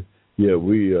moved in. Yeah,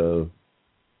 we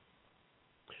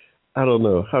I don't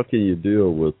know, how can you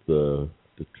deal with the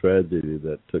tragedy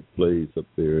that took place up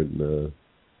there in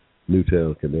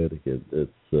Newtown, Connecticut?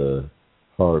 It's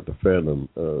hard to fathom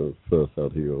for us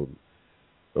out here on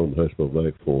the Hushmo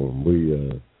Black Forum.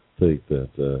 We think that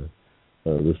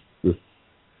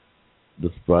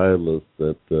this violence,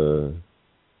 that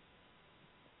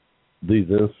these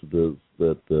incidents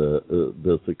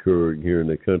that's occurring here in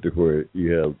the country, where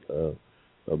you have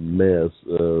a mass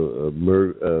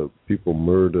people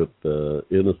murdered,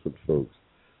 innocent folks,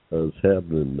 is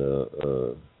happening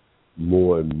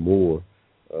more and more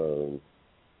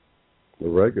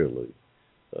regularly.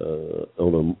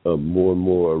 on a more and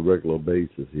more regular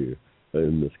basis here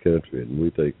in this country, and we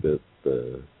think that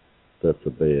that's a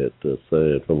bad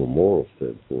sign from a moral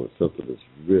standpoint. Something that's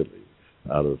really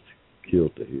out of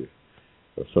kilter here,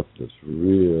 something that's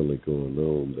really going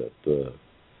on that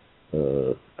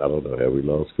I don't know how we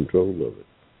lost control of it.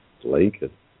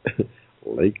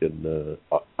 Lincoln,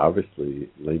 obviously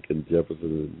Lincoln,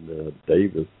 Jefferson, and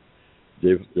Jefferson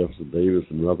Davis,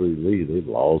 and Robert E. Lee, they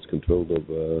lost control of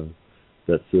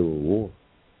that Civil War.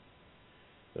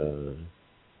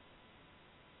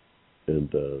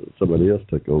 And somebody else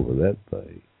took over that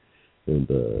thing. And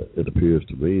it appears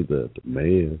to me that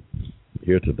man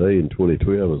here today in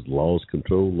 2012 has lost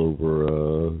control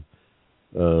over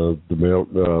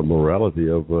the morality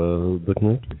of the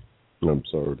country. I'm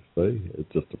sorry to say, it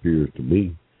just appears to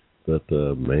me that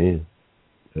man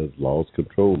has lost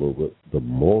control over the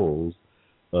morals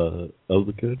of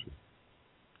the country.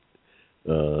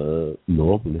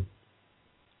 Normally,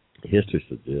 history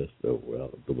suggests,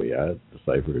 the way I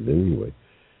decipher it anyway,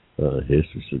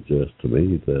 history suggests to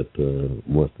me that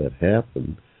once that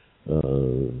happened,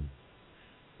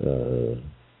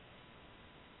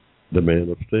 the man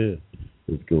upstairs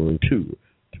is going to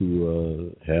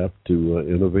have to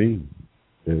intervene,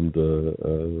 and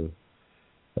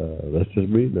that's just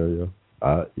me now, y'all.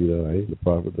 I ain't a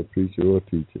prophet, a preacher, or a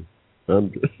teacher.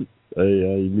 I'm just, I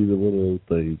ain't neither one of those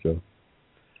things, y'all.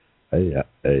 I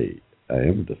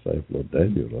am a disciple of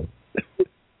Daniel, though.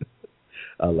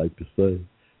 I like to say,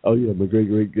 oh yeah, my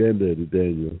great granddaddy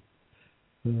Daniel.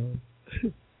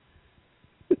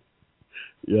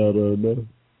 Y'all don't know.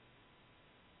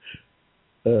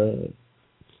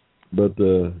 But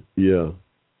yeah,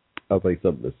 I think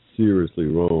something is seriously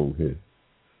wrong here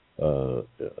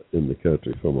in the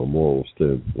country from a moral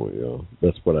standpoint, y'all.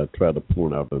 That's what I try to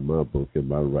point out in my book, in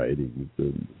my writings,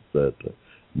 that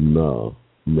no,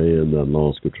 man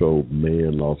lost control.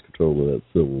 Man lost control of that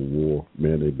Civil War.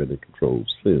 Man ain't been in control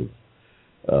since.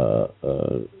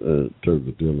 In terms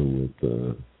of dealing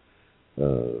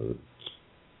with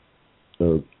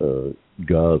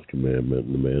God's commandment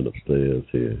and the man upstairs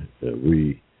here,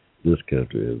 this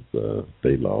country is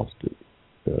they lost it.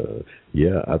 I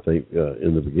think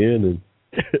in the beginning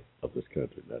of this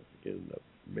country, not the beginning of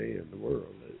man, the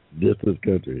world, this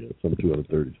country, some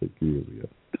 236 years ago,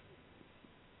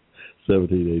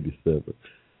 1787.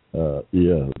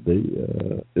 They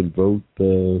invoked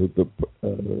the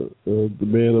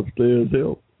man upstairs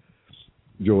help.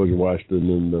 George Washington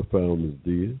and the founders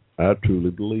did. I truly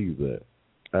believe that.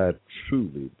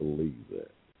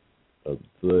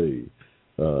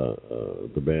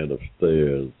 The man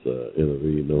upstairs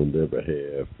intervened on their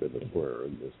behalf and were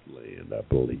in this land. I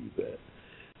believe that.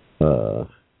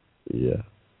 Yeah.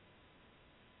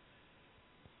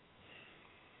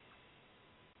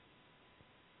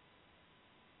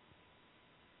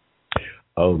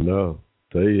 Oh no,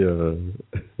 they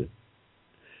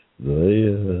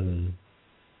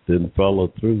didn't follow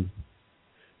through.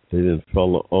 They didn't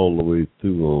follow all the way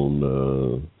through on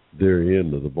their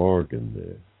end of the bargain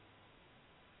there.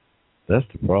 That's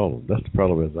the problem. That's the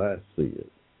problem as I see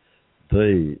it.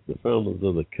 The founders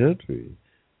of the country,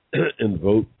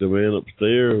 invoked the man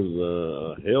upstairs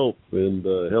help and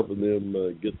helping them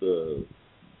get the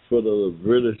foot of the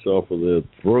British off of their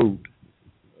throat.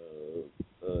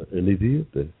 And he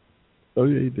did that. Oh,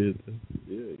 yeah, he did that.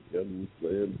 Yeah, he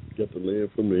got the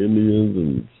land from the Indians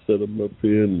and set them up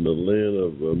here in the land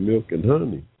of milk and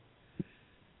honey.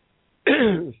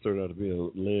 It turned out to be a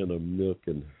land of milk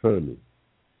and honey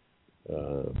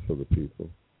for the people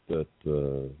that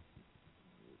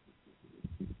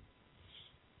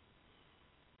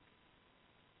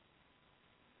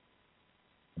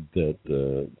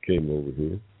came over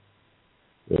here.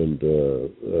 And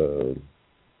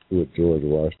with George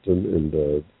Washington and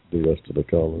the rest of the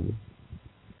colony.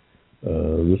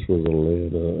 This was a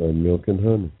land of milk and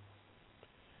honey.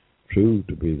 Proved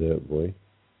to be that way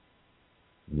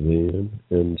then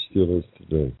and still is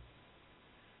today.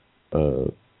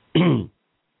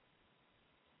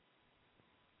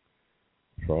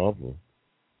 Problem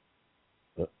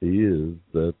is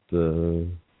that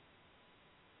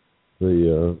they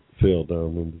fell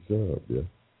down on the job, yeah.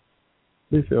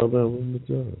 They fell down on the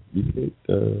job. You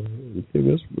can't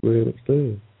mess with the man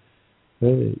upstairs.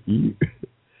 Hey,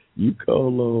 you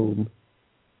call on,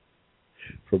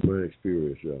 from my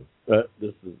experience, y'all.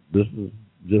 This is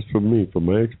just from me, from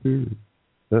my experience.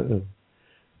 When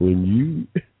you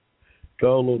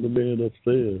call on the man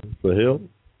upstairs for help,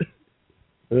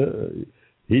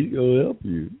 he's gonna help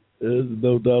you. There's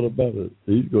no doubt about it.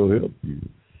 He's gonna help you.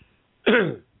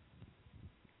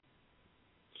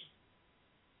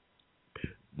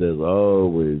 there's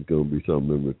always going to be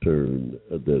something in return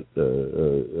that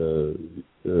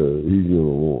he's going to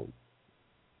want.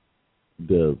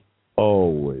 There's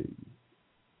always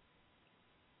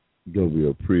going to be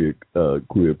a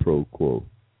quid pro quo.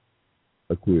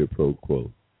 A quid pro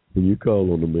quo. When you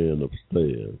call on the man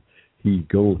upstairs, he's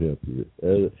going to help you.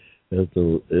 There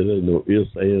ain't no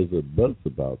ifs, ands, or buts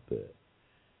about that.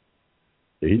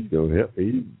 He's going to help.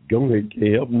 He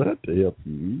can't help not to help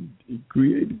you. He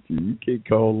created you. You can't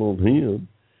call on him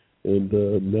and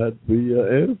not be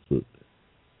answered.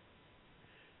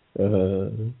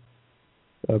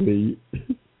 I mean,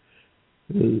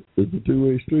 it's a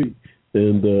two-way street.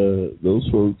 And those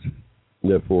folks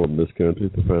that formed this country,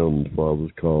 the founding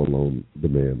fathers, called on the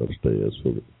man upstairs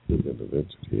for the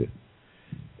intervention here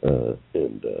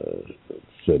and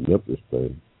setting up this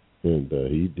thing. And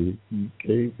he did. He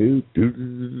came through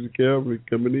the cavalry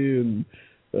coming in.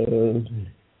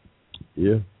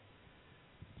 Yeah.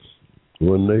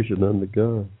 One nation under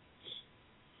God.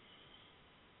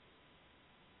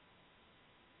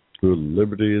 With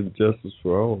liberty and justice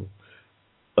for all.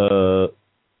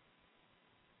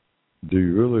 Do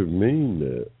you really mean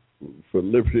that? For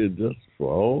liberty and justice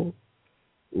for all?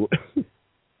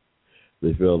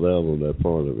 They fell down on that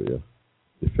part of it, yeah.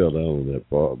 They fell down on that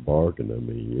bargain. I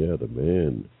mean, yeah, the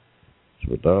man.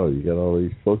 But you got all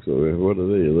these folks over there. What are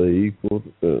they? Are they equal?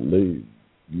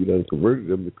 You done converted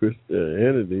them to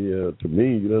Christianity. To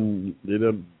me, they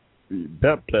done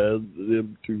baptized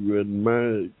them to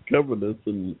my covenants,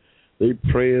 and they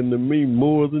praying to me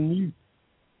more than you.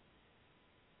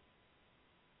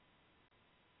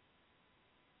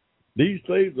 These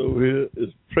slaves over here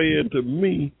is praying to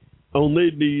me on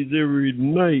their knees every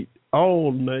night,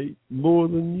 all night, more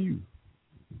than you.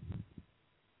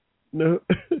 No.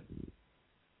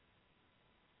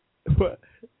 What?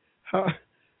 How?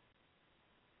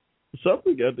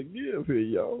 Something got to give here,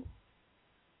 y'all.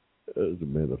 There's a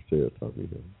man upstairs talking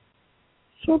here.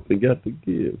 Something got to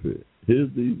give here. Here's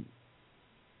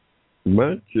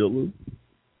my children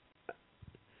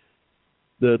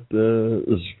that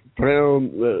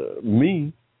found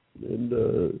me and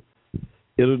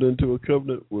entered into a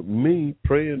covenant with me,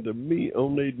 praying to me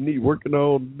on their knee, working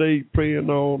all day, praying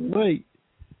all night,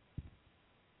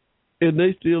 and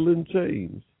they still in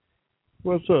chains.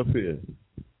 What's up here?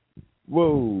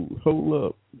 Whoa, hold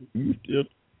up. You still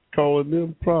calling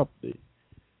them property?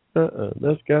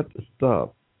 That's got to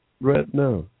stop right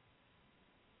now.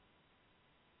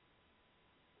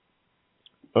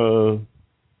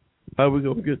 How we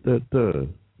gonna get that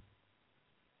done?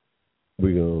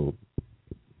 We're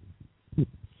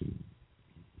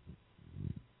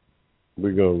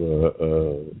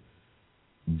gonna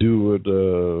do it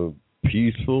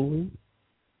peacefully.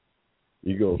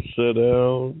 You're gonna sit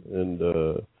down and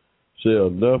say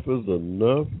enough is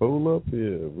enough. Hold up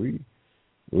here.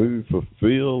 We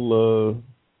fulfill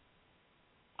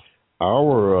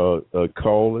our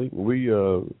calling. We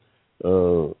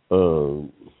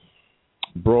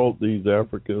brought these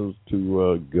Africans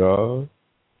to God.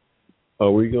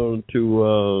 Are we going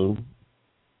to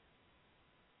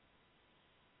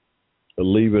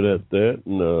leave it at that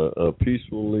and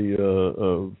peacefully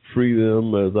free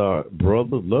them as our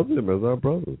brothers, love them as our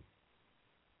brothers?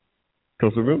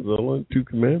 Because remember, there are only two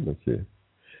commandments here.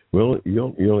 Well, you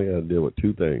only got to deal with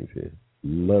two things here: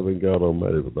 loving God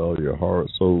Almighty with all your heart,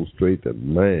 soul, strength,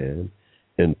 and mind,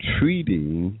 and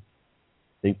treating,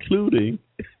 including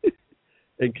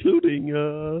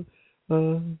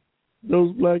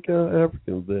those black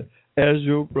Africans there as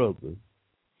your brother,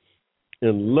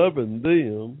 and loving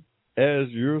them as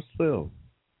yourself.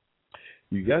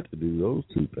 You got to do those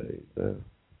two things now.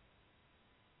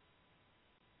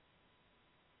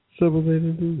 Some of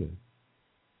them didn't do that.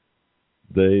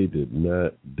 They did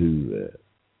not do that.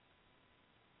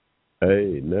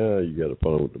 Hey, now you got a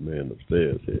problem with the man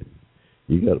upstairs here.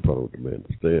 You got a problem with the man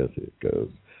upstairs here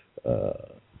because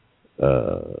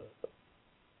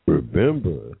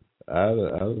remember, I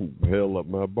done held up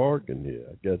my bargain here.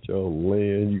 I got y'all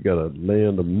land. You got a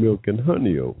land of milk and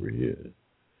honey over here.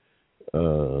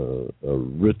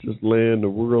 Richest land the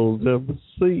world's ever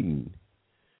seen.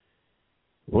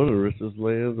 One of the richest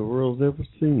lands the world's ever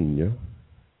seen, y'all.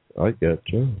 I got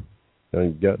y'all. I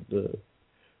got the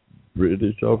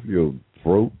British off your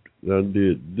throat. I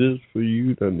did this for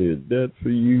you. I did that for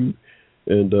you.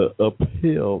 And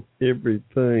upheld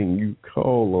everything you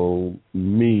call on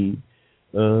me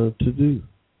to do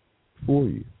for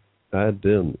you. I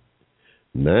done it.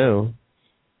 Now,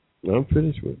 I'm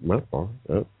finished with my part.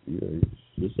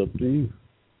 It's up to you.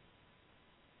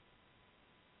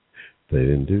 They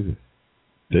didn't do that.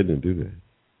 They didn't do that.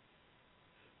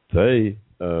 They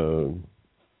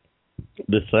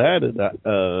decided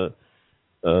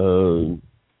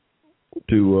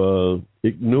to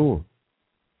ignore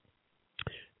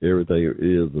everything there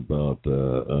is about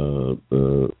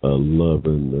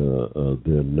loving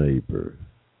their neighbor.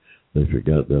 They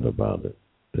forgot that about it.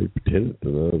 They pretended to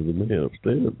love the man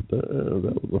upstairs, but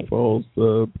that was a false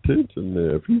pretension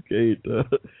there. If you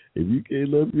can't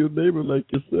love your neighbor like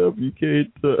yourself, you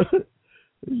can't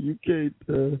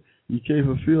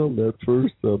fulfill that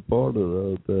first part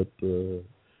of that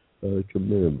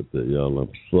commandment there, y'all.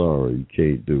 I'm sorry, you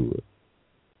can't do it.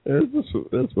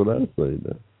 That's what I say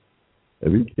now.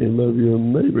 If you can't love your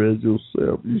neighbor as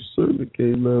yourself, you certainly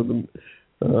can't love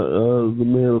the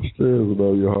man upstairs with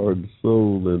all your heart and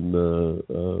soul and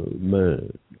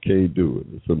mind. You can't do it.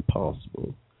 It's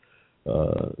impossible.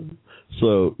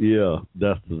 So, yeah,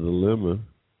 that's the dilemma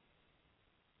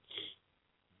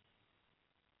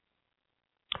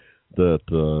that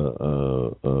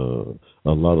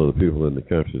a lot of the people in the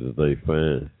country today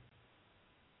find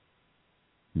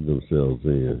themselves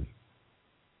in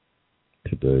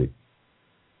today.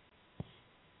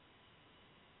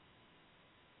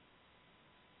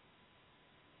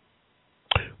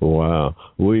 Wow,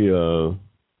 we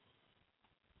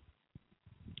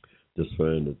just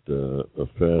find it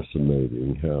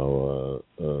fascinating how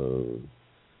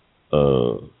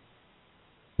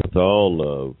with all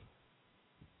of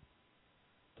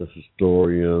the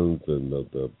historians and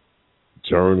the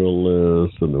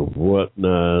journalists and the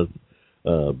whatnot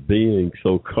being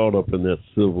so caught up in that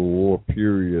Civil War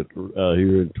period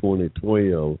here in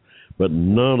 2012, but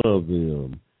none of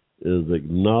them is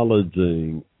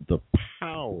acknowledging the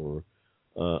power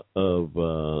of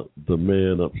the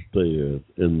man upstairs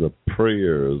and the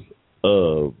prayers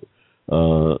of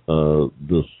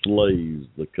the slaves,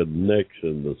 the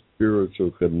connection, the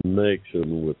spiritual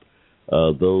connection with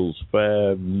those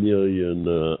 5 million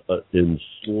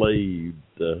enslaved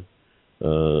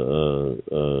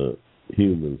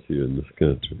humans here in this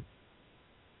country.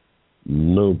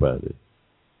 Nobody.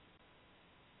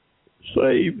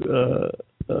 Save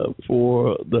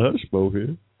for the Hushmo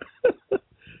here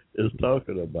is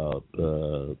talking about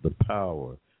the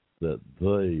power that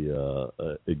they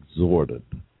exhorted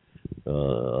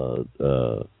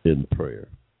in prayer.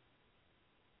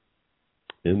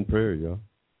 In prayer, y'all.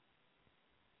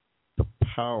 The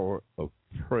power of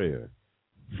prayer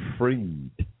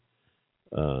freed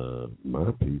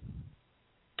my people.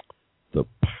 The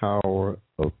power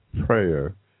of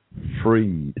prayer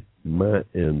freed my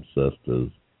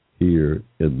ancestors here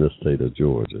in the state of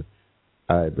Georgia.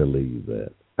 I believe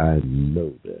that. I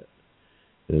know that.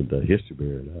 And history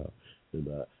bears it out. And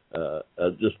I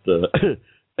just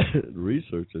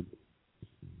researching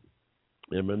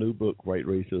in my new book, White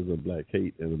Racism, Black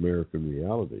Hate, and American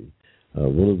Reality.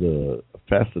 One of the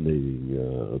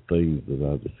fascinating things that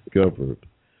I discovered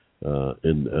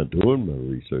in doing my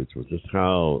research was just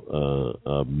how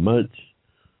much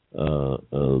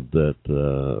that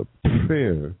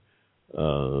prayer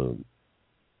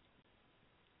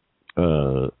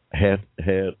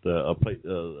had a place,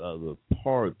 the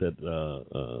part that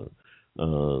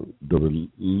the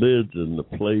religion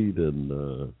played in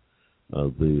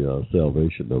the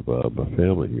salvation of my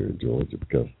family here in Georgia,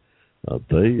 because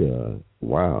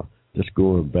wow, just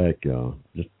going back, y'all,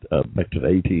 just back to the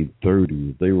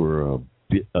 1830s, they were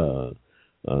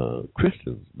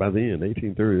Christians. By then,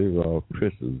 1830, they were all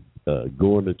Christians,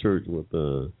 going to church with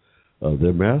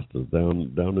their masters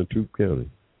down in Troup County.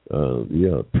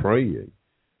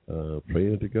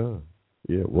 Praying to God.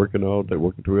 Yeah, working all day,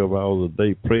 working 12 hours a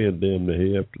day, praying damn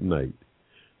near half the night,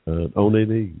 on their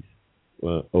knees.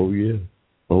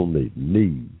 On their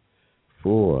knees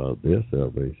for their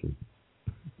salvation.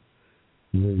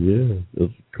 Yeah,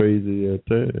 it's a crazy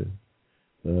time.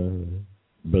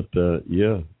 But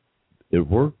it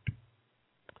worked.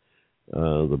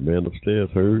 The man upstairs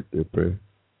heard their prayer.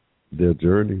 Their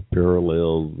journey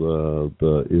parallels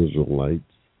the Israelites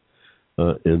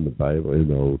in the Bible, in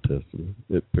the Old Testament.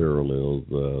 It parallels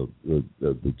the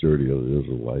journey of the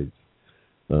Israelites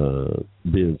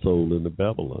being sold into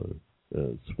Babylon.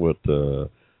 That's what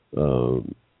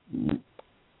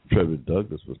Trevor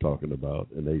Douglass was talking about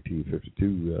in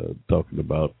 1852, talking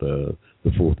about the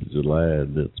 4th of July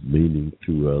and its meaning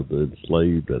to the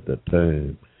enslaved at that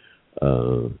time.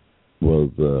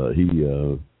 He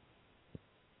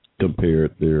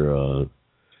compared their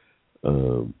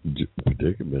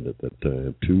predicament at that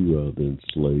time to the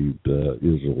enslaved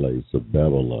Israelites of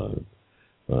Babylon,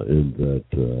 in that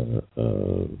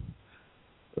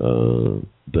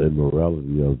the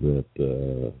immorality of that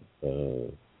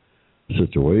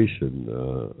situation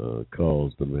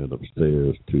caused the man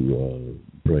upstairs to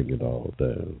bring it all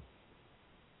down.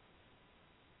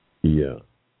 Yeah,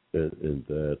 and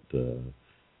that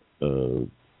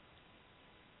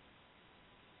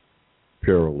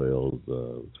parallels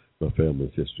my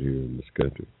family's history here in this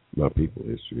country, my people's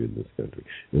history in this country,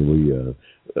 and we it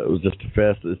was just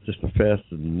it's just a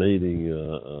fascinating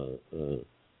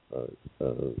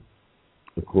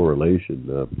a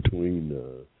correlation between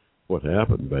what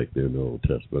happened back there in the Old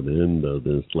Testament and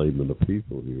the enslavement of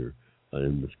people here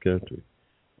in this country.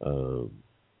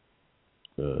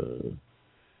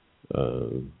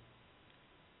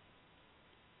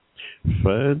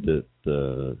 Find it,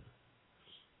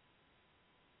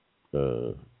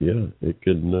 yeah, it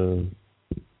can.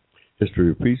 History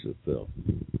repeats itself.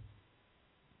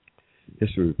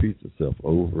 History repeats itself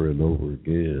over and over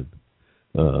again.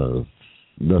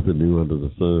 Nothing new under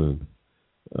the sun,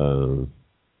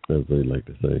 as they like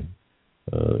to say.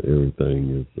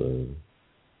 Everything is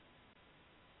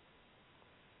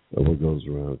what goes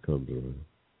around comes around.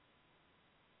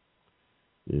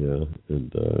 Yeah,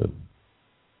 and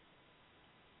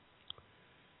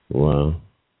wow.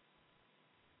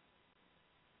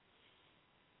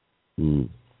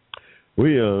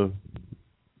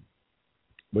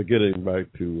 But getting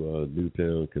back to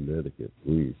Newtown, Connecticut,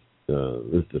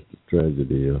 it's just a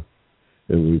tragedy,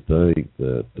 and we think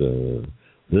that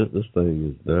this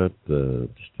thing is not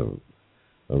just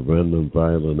a random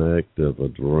violent act of a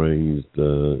deranged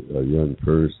a young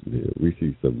person here. We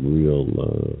see some real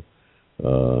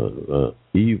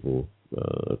evil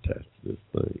attached to this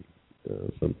thing,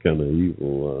 some kind of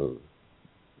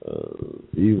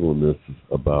evilness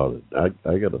about it.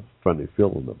 I got a funny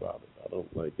feeling about it. I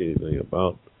don't like anything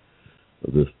about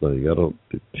this thing. I don't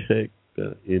detect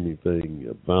anything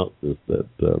about this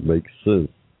that makes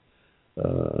sense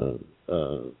to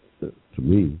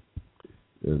me,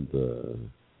 and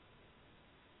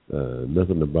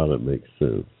nothing about it makes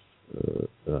sense.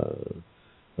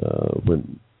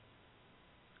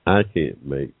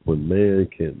 When man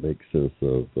can't make sense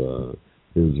of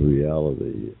his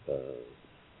reality,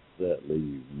 that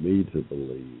leads me to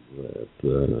believe that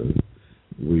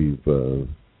we've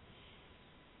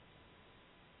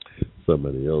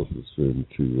somebody else is going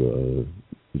to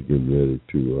is getting ready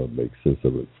to make sense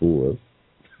of it for us.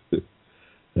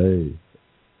 Hey,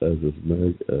 that's just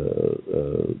my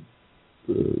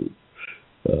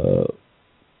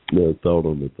thought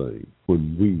on the thing.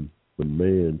 When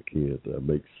man can't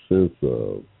make sense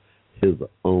of his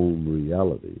own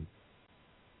reality,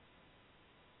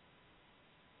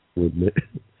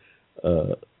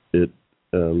 it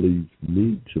leads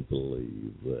me to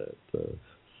believe that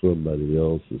somebody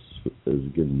else is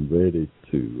getting ready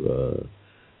to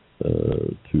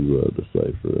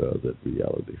decipher that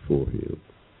reality for him.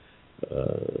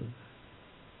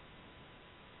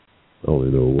 I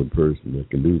only know one person that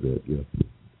can do that. Yeah.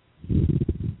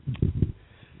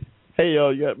 Hey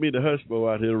y'all, you got me the Hushmo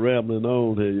out here rambling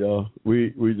on here, y'all.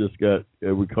 We just got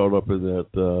we caught up in that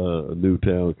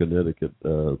Newtown, Connecticut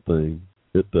thing.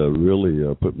 It really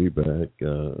put me back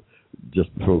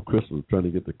just before Christmas, trying to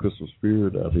get the Christmas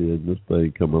spirit out here, and this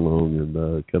thing come along and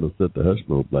kind of set the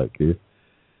Hushmo black here,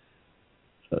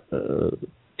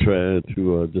 trying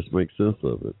to just make sense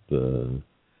of it.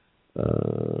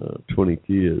 20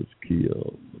 kids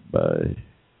killed by,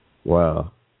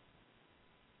 wow.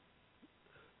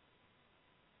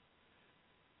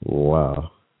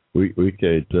 We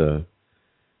can't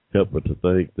help but to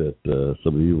think that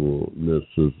some evilness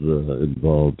is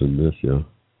involved in this, yeah.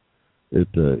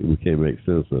 We can't make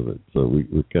sense of it, so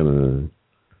we kind of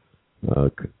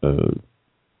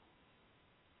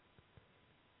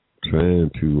trying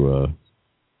to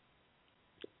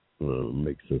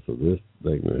make sense of this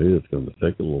thing right here. It's going to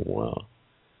take a little while,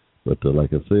 but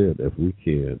like I said, if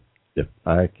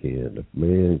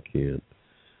man can't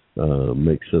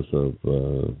make sense of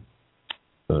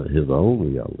his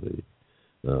own reality,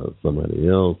 somebody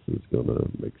else is going to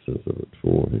make sense of it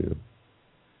for him.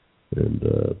 And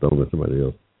the only somebody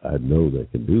else I know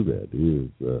that can do that is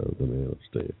the man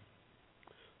upstairs.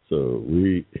 So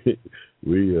we're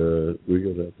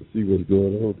gonna have to see what's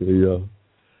going on here, y'all.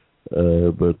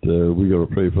 But we're gonna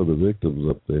pray for the victims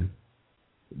up there.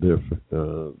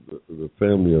 The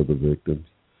family of the victims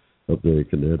up there in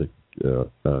Connecticut.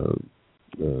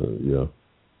 Yeah,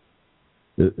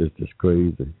 it's just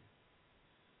crazy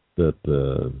that.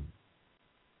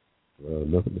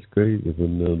 Nothing is crazy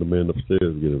when the man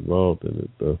upstairs get involved in it.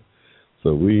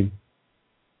 So we,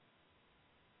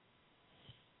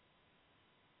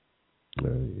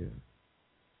 yeah,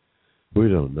 we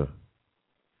don't know.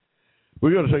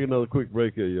 We're going to take another quick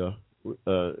break here, y'all.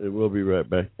 And we'll be right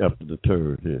back after the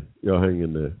turn here. Y'all hang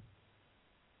in there.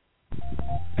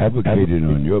 Advocating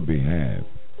on your behalf,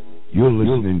 You're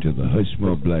listening to the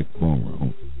Hushmo Black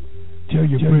Forum. Tell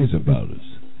your friends about us.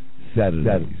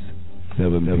 Saturdays,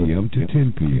 7 p.m. to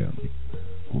 10 p.m.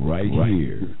 Right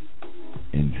here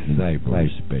in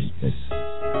cyberspace.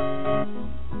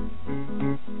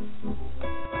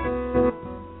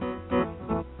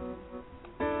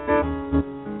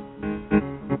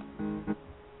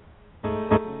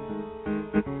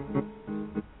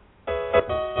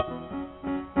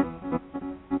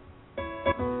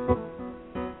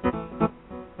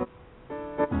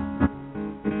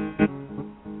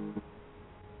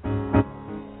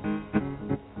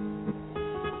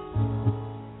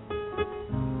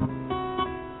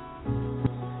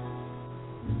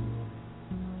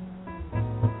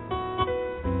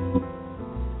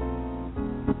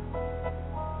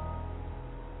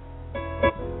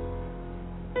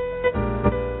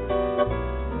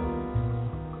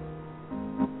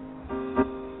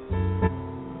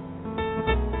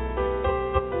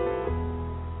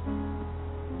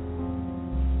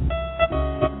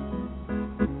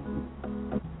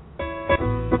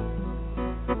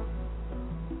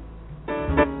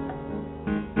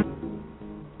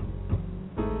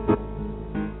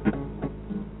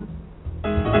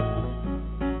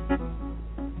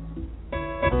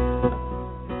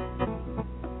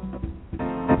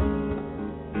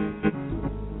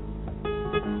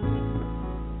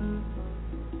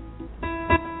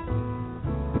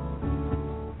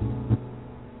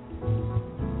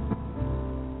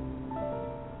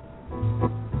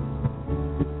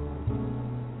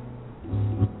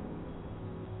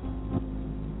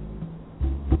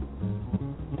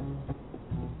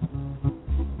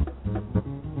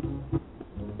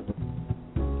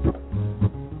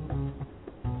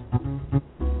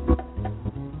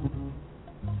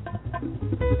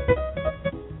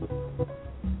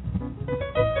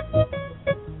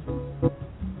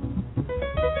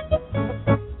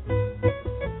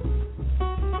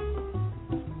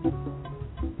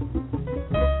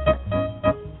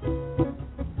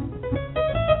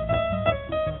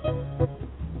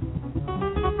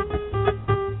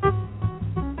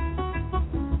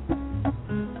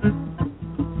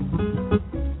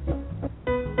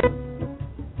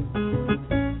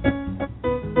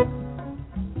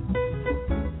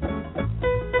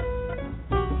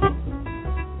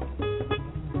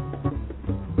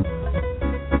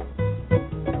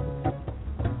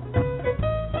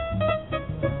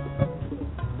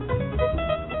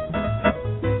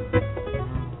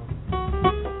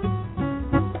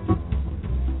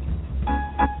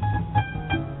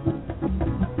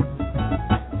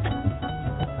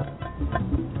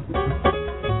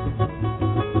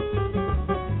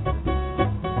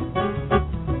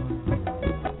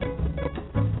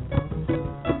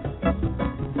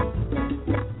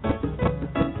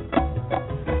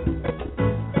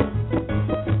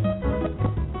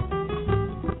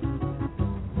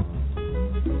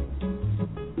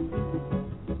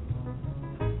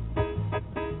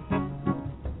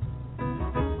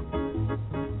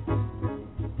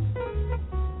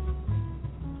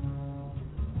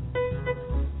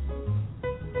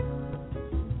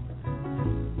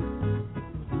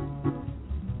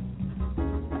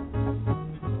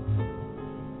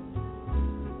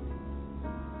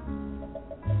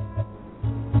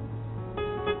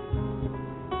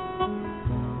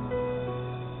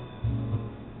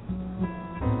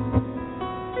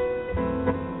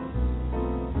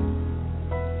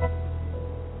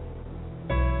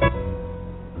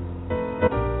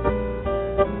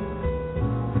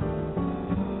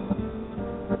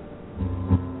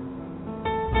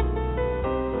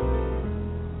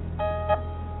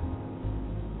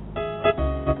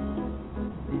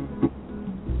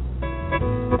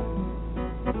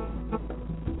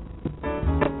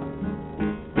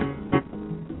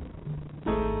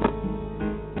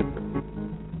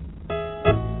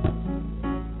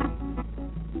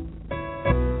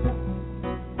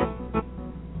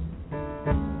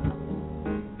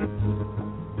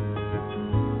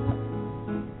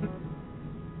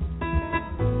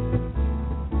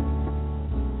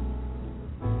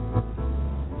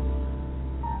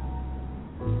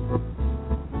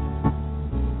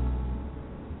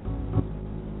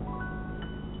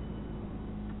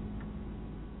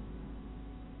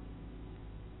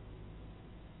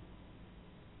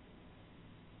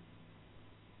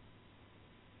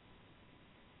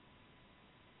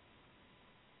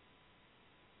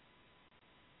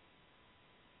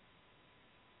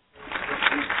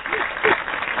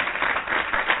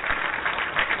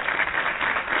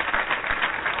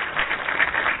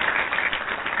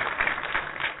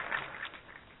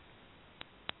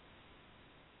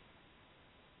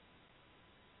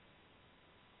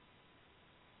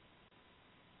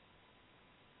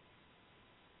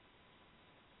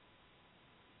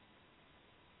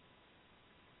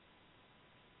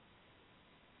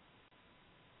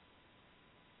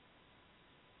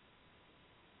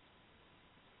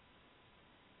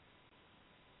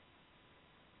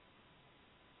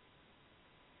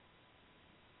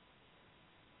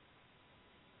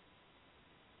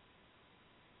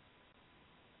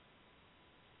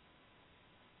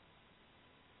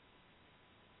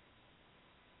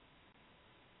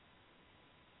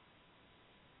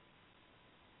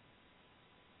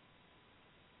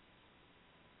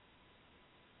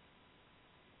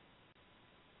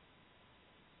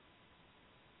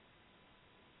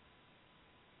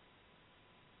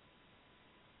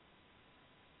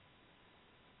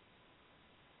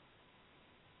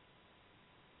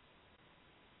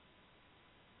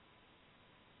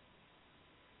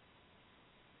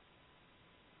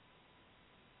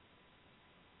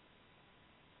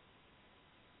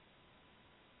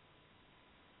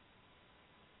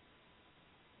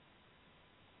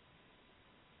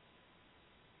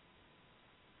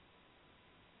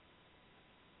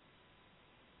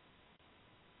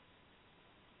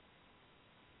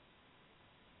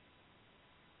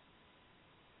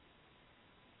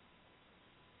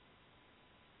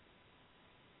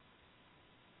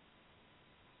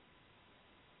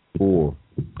 Forum.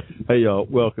 Hey, y'all,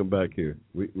 welcome back here.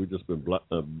 We just been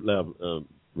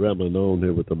rambling on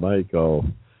here with the mic off.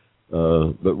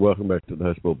 But welcome back to the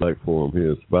Hushmo Black Forum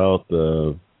here. It's about,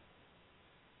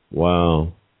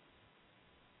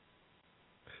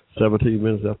 17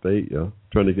 minutes after 8, y'all.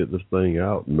 Trying to get this thing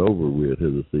out and over with here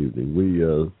this evening. We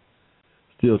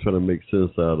still trying to make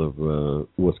sense out of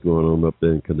what's going on up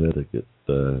there in Connecticut.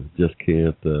 Just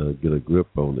can't get a grip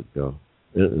on it, y'all.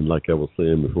 And like I was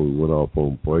saying before we went off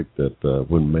on break, that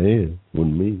when me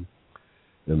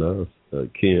and us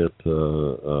can't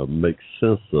make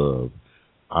sense of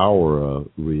our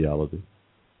reality,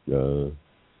 there's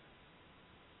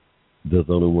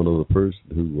only one other person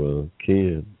who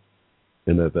can.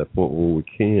 And at that point when we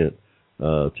can't,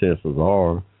 chances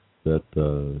are that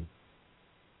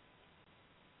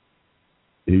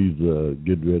he's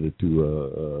getting ready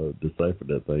to decipher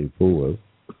that thing for us.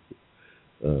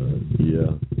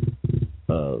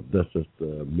 That's just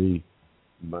me,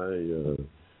 my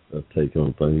take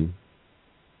on things.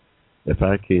 If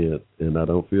I can't, and I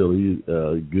don't feel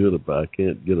good about, I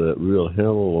can't get a real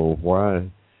handle on why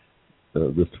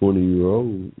this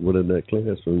 20-year-old went in that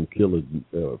classroom,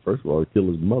 first of all, kill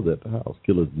his mother at the house,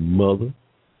 kill his mother,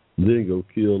 then go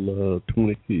kill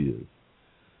 20 kids.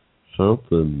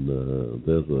 Something,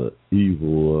 there's a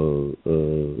evil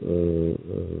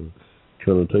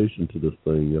connotation to this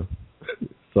thing, yeah.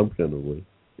 Some kind of way.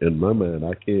 In my mind,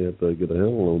 I can't get a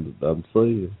handle on it. I'm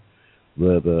saying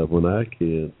that when I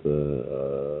can't,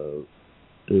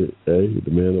 hey,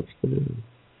 the man upstairs,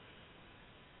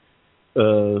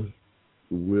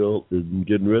 Will is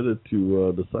getting ready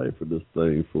to decipher this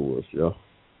thing for us, y'all.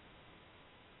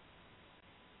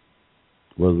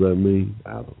 What does that mean?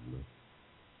 I don't know.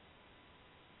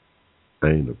 I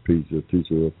ain't a preacher,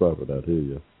 teacher, or prophet out here,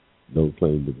 y'all. Don't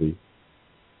claim to be.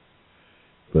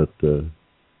 But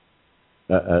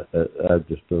I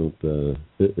just don't.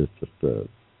 It's just a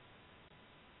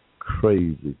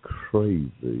crazy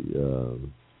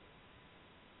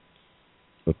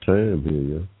a time here,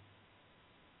 yeah.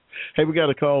 Hey, we got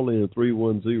a call in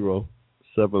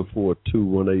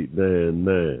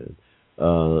 310-742-1899.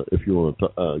 If you want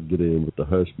to get in with the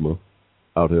Hushmo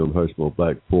out here on Hushmo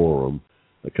Black Forum,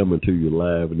 coming to you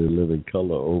live and in living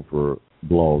color over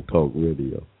Blog Talk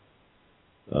Radio.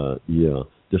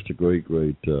 Just a great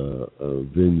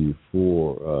venue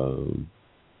for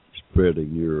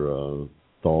spreading your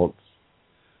thoughts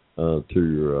to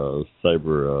your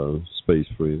cyber space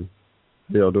friends.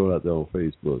 How y'all doing out there on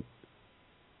Facebook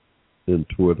and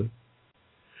Twitter?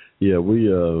 Yeah, we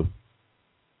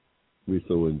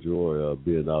so enjoy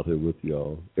being out here with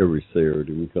y'all every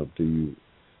Saturday. We come to you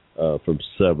from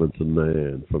 7 to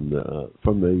 9 from the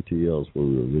ATLs where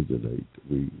we originate.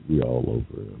 We all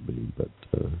over. I mean, but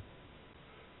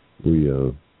we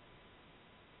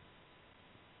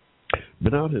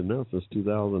been out here now since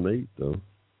 2008, though.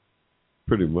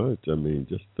 Pretty much. I mean,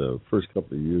 just the first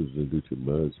couple of years didn't do too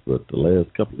much, but the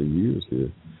last couple of years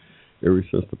here, ever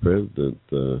since the president,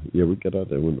 we got out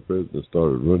there when the president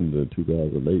started running in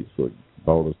 2008, so it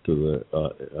brought us to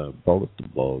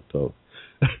Blog Talk.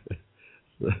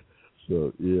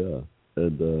 So yeah,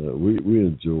 and we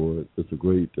enjoy it. It's a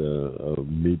great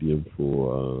medium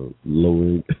for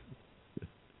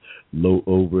low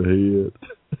overhead.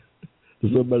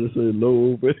 Did somebody say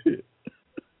low overhead?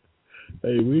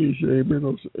 Hey, we ain't shaming,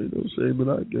 no shame in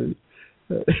our game.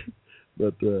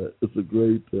 But it's a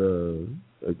great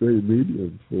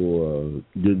medium for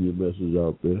getting your message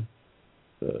out there.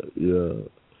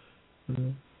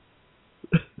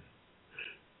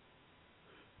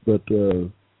 But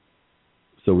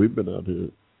so we've been out here,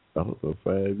 I don't know,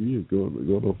 5 years, going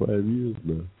on 5 years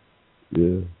now.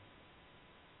 Yeah.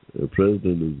 The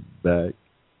president is back.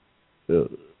 So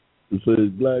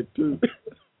he's black too.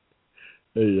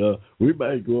 Hey, we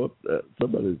might go up there.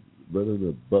 Somebody's running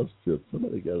a bus trip.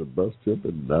 Somebody got a bus trip,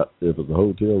 and if it's a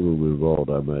hotel room involved,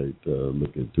 I might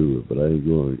look into it. But I ain't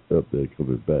going up there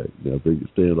coming back. Now, if they can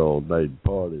stand all night and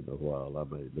party in a while, I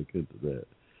might look into that.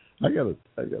 I gotta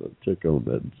check on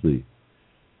that and see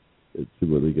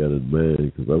what they got in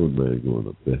mind, because I wouldn't mind going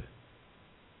up there.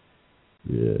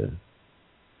 Yeah.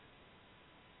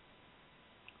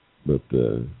 But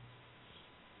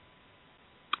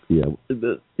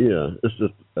it's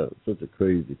just such a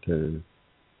crazy time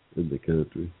in the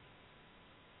country.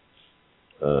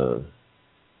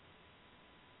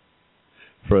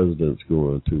 President's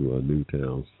going to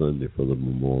Newtown Sunday for the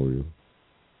memorial.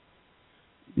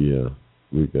 Yeah,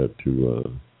 we got to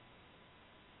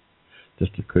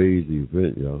just a crazy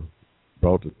event, y'all.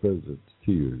 Brought the president's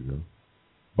tears, y'all.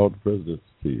 Brought the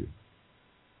president's tears.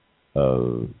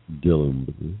 Dealing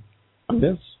with it. I mean,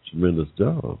 that's a tremendous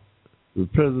job. The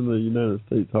President of the United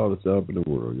States, hardest job in the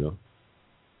world, y'all.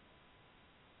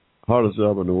 Hardest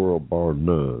job in the world, bar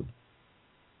none.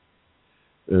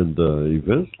 And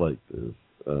events like this,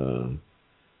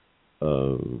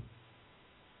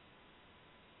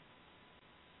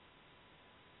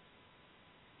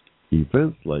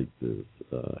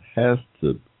 has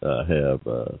to have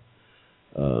a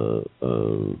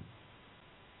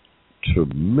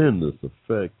tremendous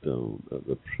effect on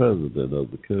the president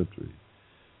of the country.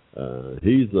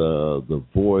 He's the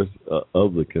voice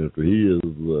of the country. He is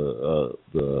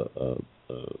the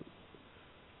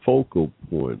focal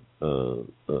point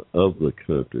of the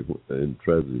country in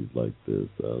tragedies like this.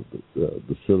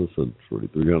 The citizenry,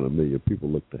 300 million people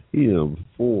look to him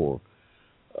for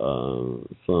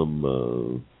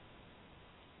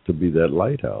to be that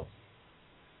lighthouse.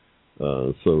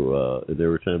 So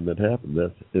every time that happens,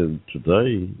 and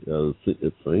today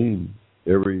it seems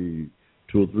every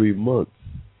 2 or 3 months,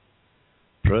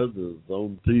 presidents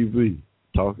on TV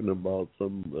talking about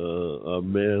some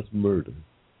mass murder,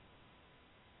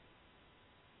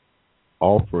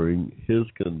 offering his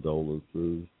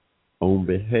condolences on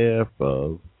behalf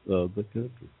of the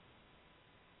country.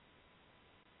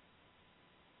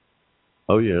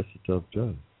 Oh yeah, it's a tough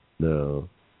job. Now,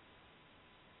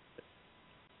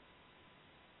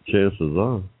 chances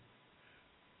are,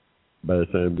 by the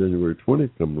time January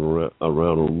 20th comes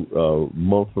around a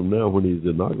month from now when he's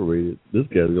inaugurated, this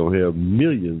guy's going to have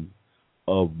millions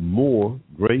of more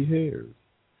gray hairs.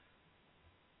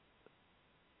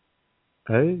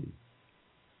 Hey,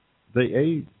 they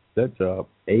age. That job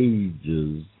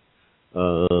ages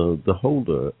the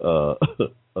holder of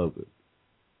it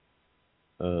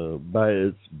by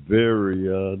its very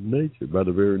nature, by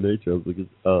the very nature of the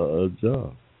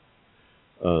job.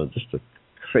 Just a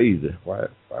crazy. Why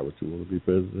would you want to be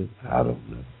president? I don't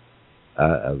know.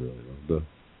 I really don't know.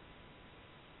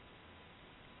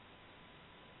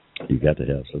 You got to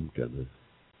have some kind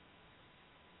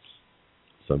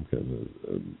of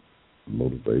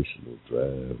motivational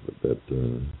drive that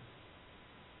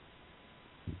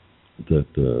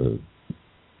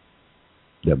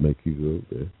make you go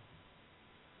there.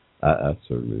 I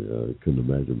certainly couldn't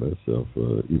imagine myself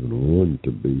even wanting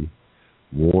to be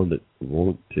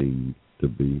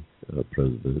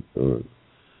president. Or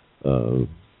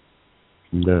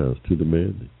no, it's too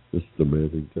demanding. It's a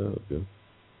demanding job. Yeah,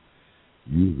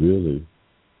 you really.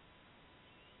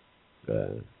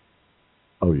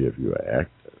 Oh yeah, if you're an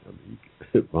actor, I mean,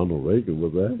 Ronald Reagan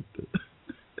was an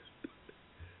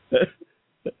actor.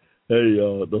 Hey,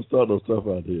 don't start no stuff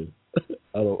out here.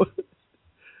 I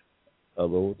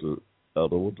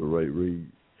don't want the right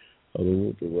wing. I don't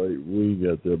want the right wing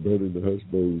out there burning the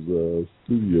Hushmo's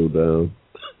studio down.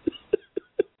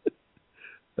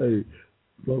 Hey,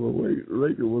 Ronald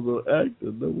Reagan was an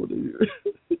actor. Nobody,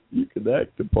 you can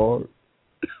act the part.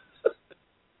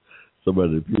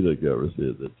 Somebody in Peanut Gallery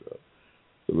said that.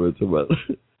 Somebody,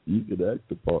 you can act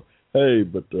the part. Hey,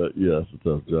 but yeah, it's a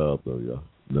tough job though, y'all.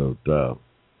 No doubt.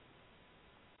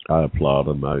 I applaud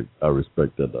him. I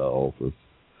respect that office.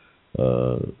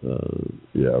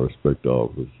 Yeah, I respect the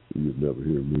office. You'd never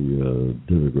hear me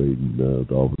denigrating the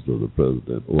office of the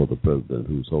president or the president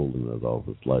who's holding that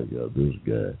office like this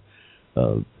guy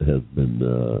has been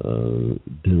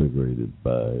denigrated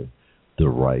by the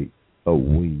right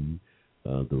wing,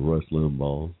 the Rush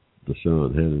Limbaugh, the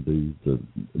Sean Hannity, the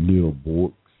Neil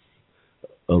Borks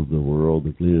of the world,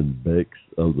 the Glenn Becks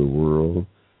of the world.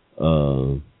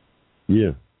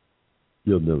 Yeah,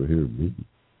 you'll never hear me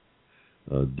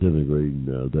denigrating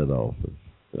that office.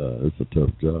 It's a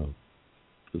tough job.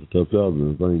 It's a tough job.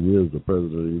 And the thing is, the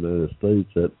President of the United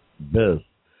States at best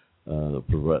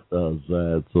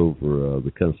presides over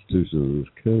the Constitution of this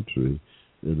country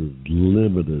and is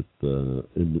limited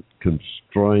and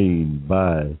constrained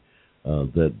by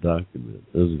that document.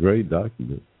 It's a great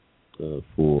document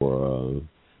for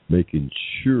making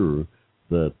sure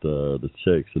that the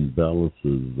checks and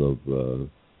balances of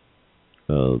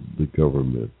the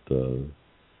government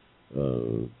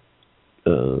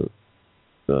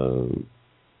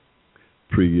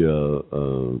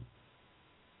preclude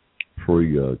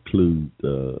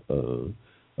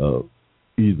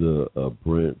either a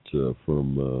branch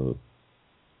from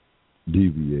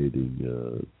deviating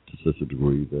to such a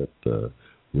degree that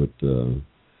would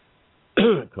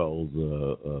cause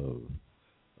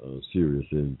serious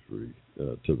injury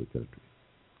to the country.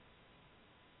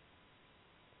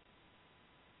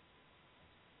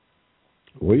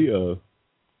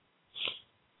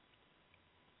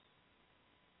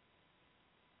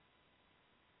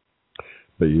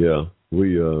 But yeah,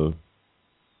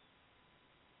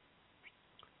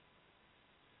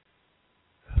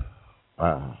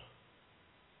 wow.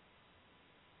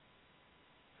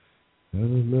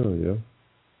 don't know, yeah.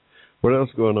 What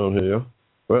else going on here, yeah?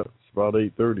 Well, it's about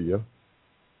 8:30, yeah.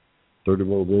 30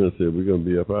 more minutes here. We're gonna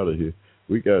be up out of here.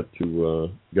 We got a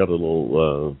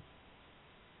little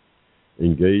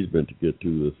engagement to get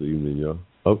to this evening, y'all.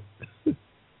 Oh,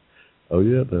 oh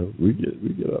yeah, no, we get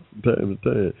up from time to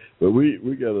time, but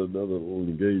we got another little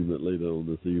engagement later on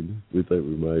this evening. We think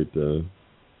we might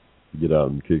get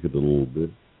out and kick it a little bit,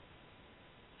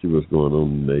 see what's going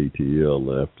on in the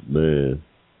ATL after 9.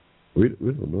 We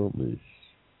don't normally.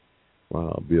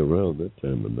 Wow, I'll be around that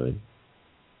time of night.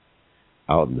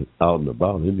 Out and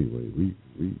about anyway. We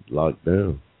locked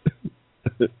down.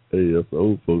 Hey, us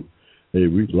old folks. Hey,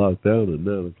 we locked down at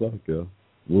 9 o'clock, y'all.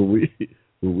 When we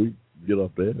get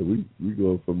off the air, we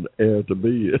go from the air to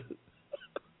bed.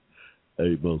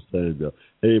 Hey, most times, y'all.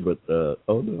 Hey, but oh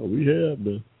no, we have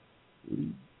now.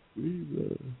 We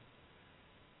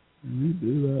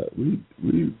do that.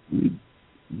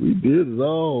 We did it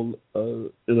all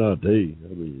in our day.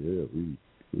 I mean, yeah,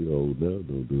 we old now,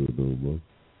 don't do it no more.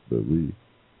 But we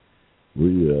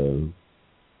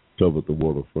covered the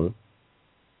waterfront.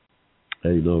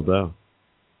 Hey, no doubt.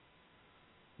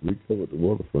 We covered the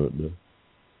waterfront now.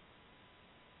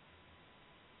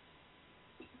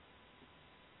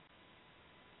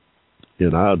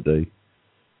 In our day,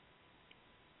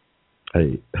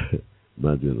 hey,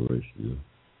 my generation, yeah.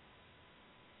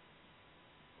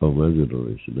 Oh, my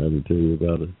generation. I didn't tell you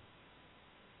about it.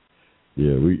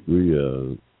 Yeah, we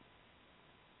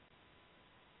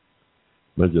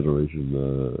my generation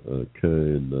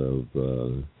kind of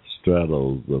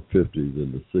straddles the 50s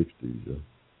and the 60s.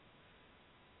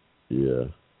 Yeah,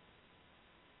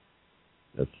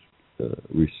 that's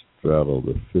we straddle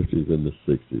the 50s and the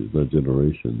 60s. My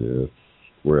generation there,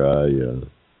 where I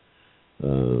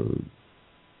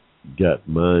got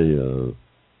my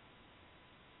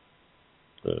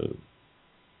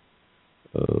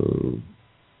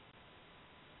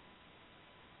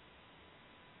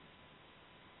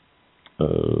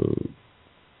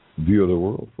view of the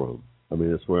world from. I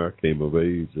mean, that's where I came of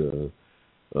age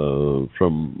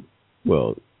from.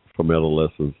 Well, from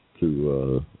adolescence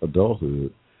to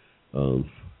adulthood.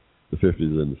 The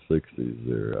 50s and the 60s.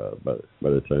 There, by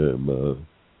the time,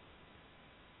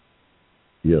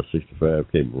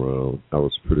 65 came around, I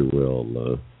was pretty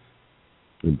well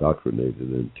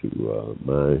indoctrinated into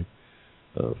my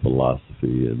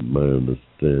philosophy and my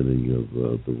understanding of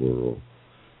the world.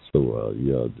 So,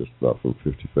 just about from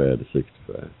 55 to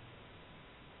 65,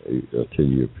 a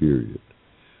 10-year period.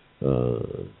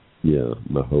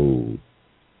 My whole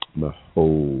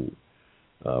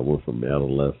went from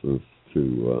adolescence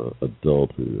to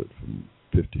adulthood, from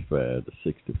 55 to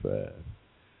 65.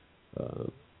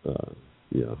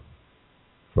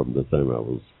 From the time I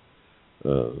was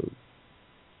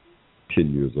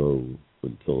 10 years old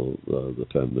until the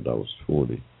time that I was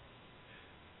 20.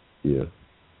 Yeah.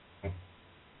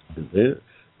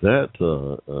 That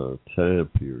time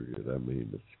period, I mean,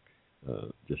 it's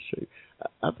just shaped.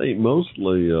 I think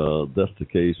mostly that's the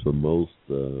case for most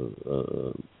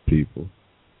people,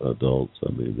 adults.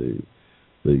 I mean,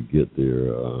 they get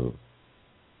their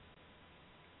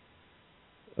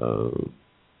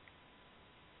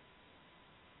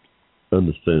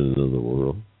understanding of the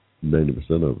world,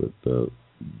 90% of it,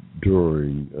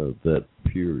 during that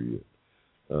period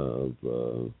of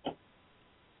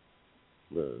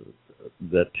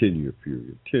that 10-year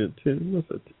period.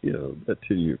 That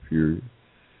 10-year period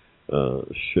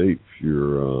shaped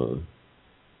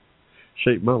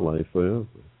my life forever.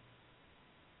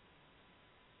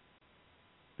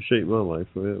 Shaped my life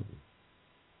forever.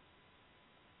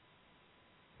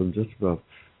 From just about,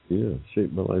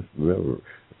 shaped my life forever.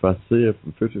 If I say it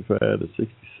from 55 to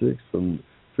 66, from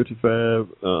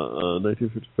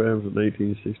 1955 to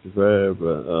 1965,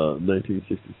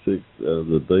 1966,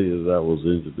 the day that I was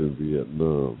injured in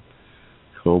Vietnam,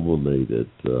 culminated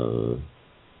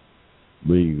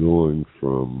me going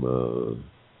from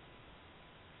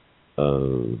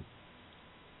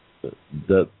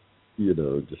that,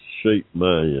 just shaped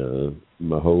my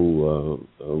my whole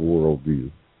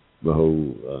worldview, my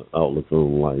whole outlook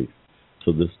on life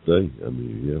to this day. I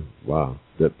mean, wow,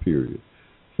 that period.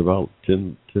 It's about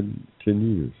 10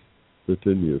 years. The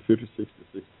 10 years, 56 to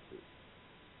 66.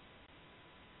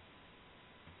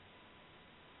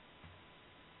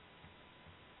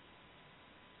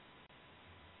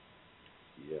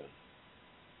 Yeah.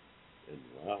 And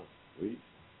wow,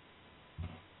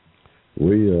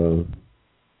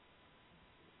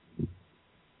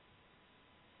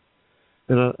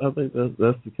 and I think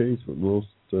that's the case with most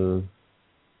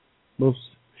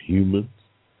humans.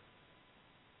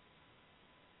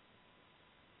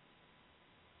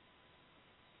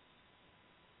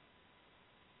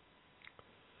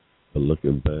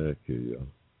 looking back,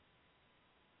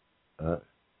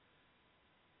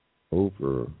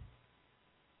 over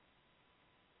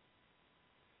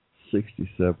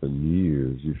 67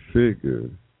 years, you figure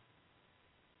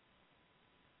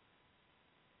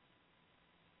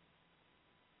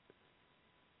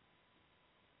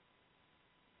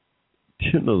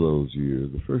 10 of those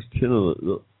years, the first 10 of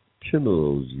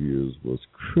those years was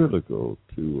critical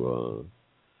to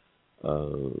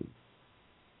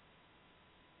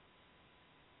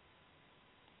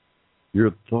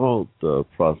your thought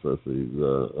processes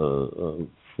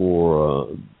for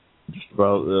just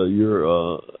about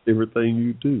your everything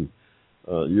you do.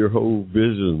 Your whole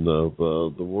vision of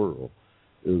the world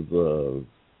is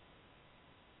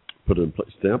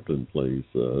stamped in place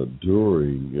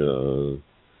during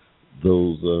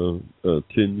those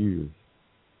 10 years.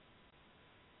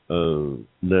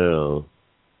 Now,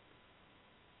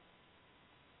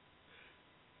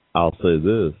 I'll say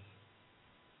this.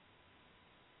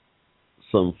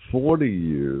 Some 40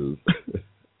 years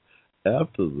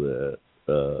after that,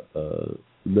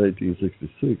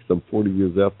 1966, some 40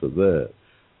 years after that,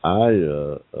 I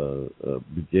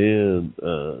began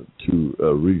to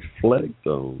reflect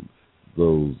on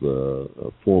those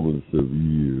formative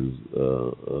years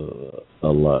a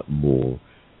lot more.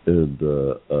 And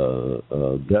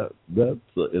that's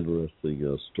an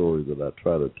interesting story that I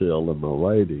try to tell in my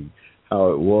writing,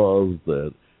 how it was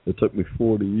that it took me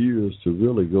 40 years to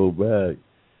really go back,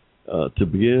 to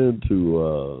begin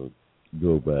to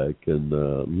go back and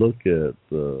look at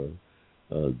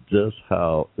just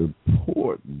how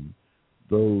important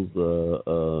those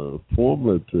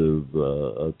formative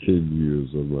 10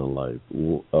 years of my life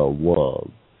was,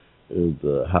 and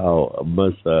how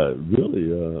much I really,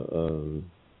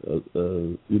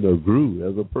 grew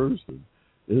as a person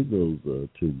in those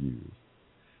 10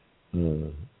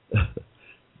 years.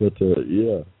 But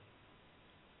yeah,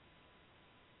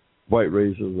 white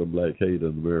racism, black hate,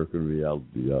 and American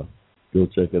reality. Go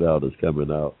check it out. It's coming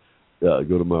out.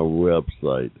 Go to my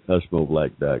website,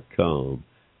 hushmoblack.com,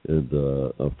 and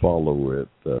follow it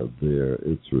there.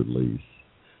 It's released.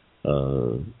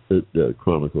 It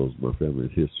chronicles my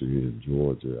family's history in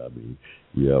Georgia. I mean,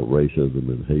 yeah, racism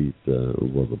and hate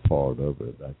was a part of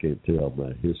it. I can't tell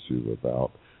my history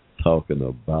without talking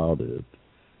about it.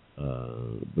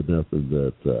 But nothing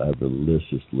that I've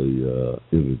maliciously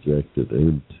interjected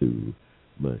into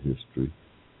my history.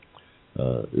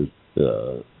 It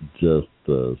just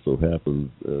so happens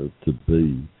to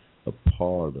be a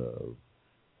part of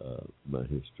my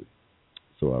history.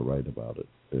 So I write about it,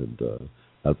 and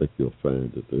I think you'll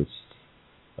find that it's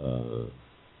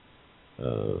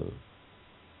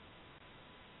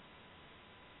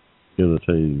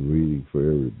entertaining reading for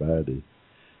everybody,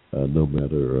 no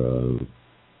matter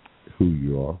who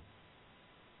you are.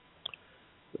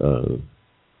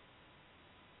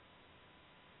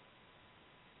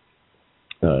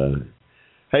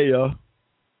 Hey, y'all.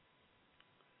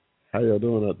 How y'all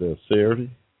doing out there? Saturday?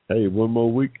 Hey, one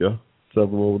more week, y'all. 7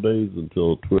 more days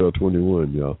until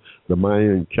 12/21, y'all. The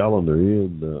Mayan calendar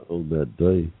ends on that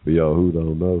day. For y'all who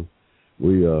don't know,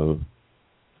 we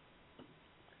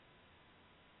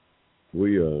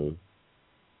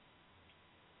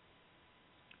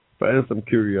find some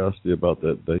curiosity about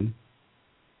that day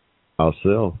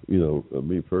ourselves.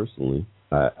 Me personally,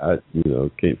 I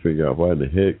can't figure out why in the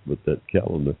heck, but that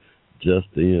calendar just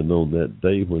end on that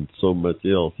day when so much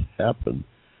else happened.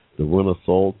 The winter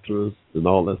solstice and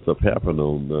all that stuff happened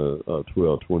on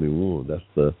 12/21. That's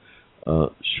the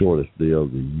shortest day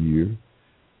of the year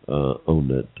on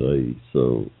that day.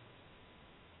 So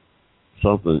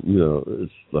something,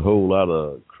 it's a whole lot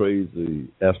of crazy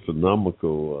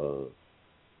astronomical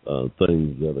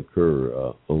things that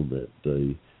occur on that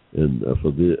day. And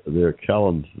for their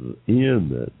calendar to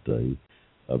end that day,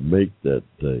 make that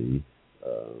day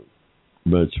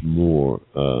much more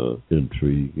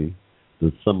intriguing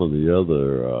than some of the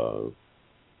other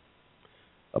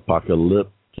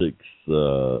apocalyptic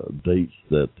dates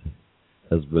that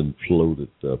has been floated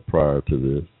prior to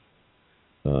this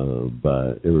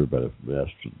by everybody from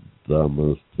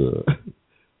Nostradamus to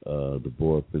the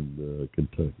boy up in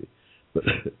Kentucky. But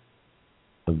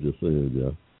I'm just saying,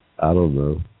 yeah, I don't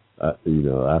know. I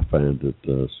find it,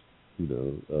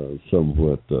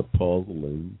 somewhat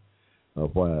puzzling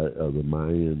why the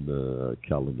Mayan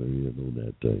calendar ended on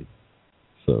that day.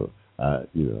 So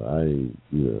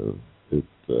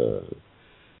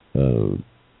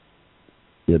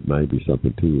it might be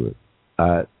something to it.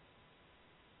 I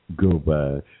go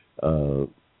by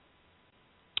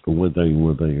one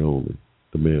thing only: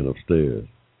 the man upstairs.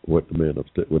 What did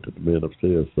the man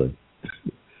upstairs say?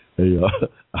 Hey,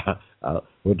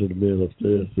 what did the man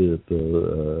upstairs said?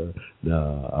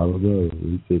 Nah, I don't know.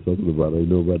 He said something about ain't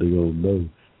nobody gonna know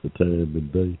the time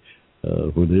and day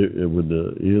when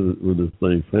this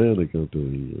thing finally come to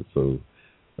an end. So,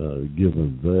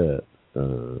 given that,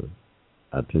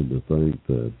 I tend to think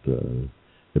that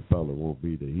it probably won't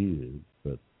be the end,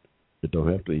 but it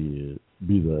don't have to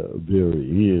be the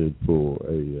very end for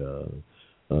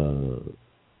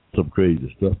some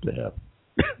crazy stuff to happen.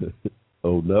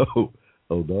 Oh no,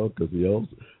 because he also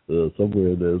somewhere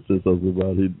in there said something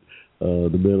about the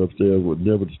man upstairs would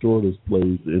never destroy this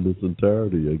place in its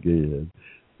entirety again.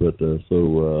 But what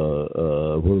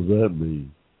does that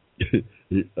mean?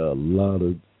 A lot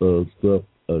of stuff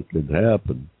can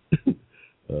happen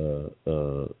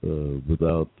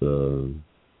without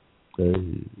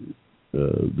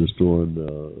destroying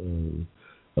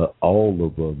all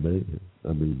of man.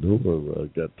 I mean, Noah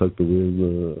got tucked away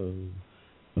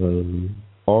in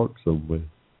ark somewhere.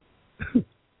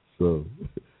 So,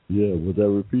 yeah, would that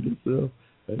repeat itself?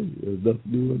 Hey, there's nothing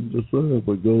new under the sun.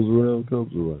 What goes around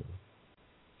comes around.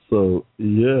 So,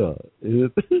 yeah,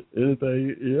 anything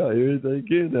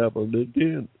can happen. There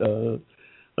can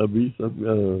be some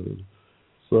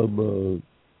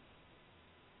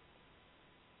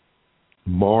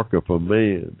marker for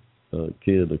man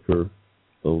can occur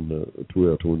on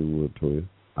 12/21/12.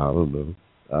 I don't know.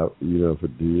 If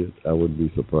it did, I wouldn't be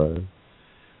surprised.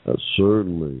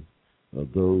 Certainly,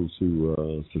 those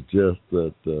who suggest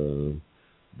that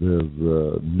there's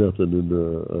nothing in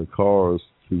the cars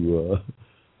to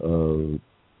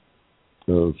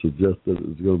suggest that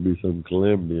it's going to be some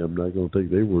calamity, I'm not going to take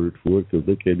their word for it because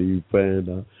they can't even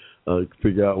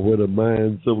figure out where the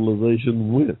Mayan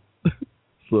civilization went.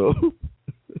 So,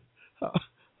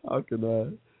 how can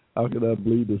I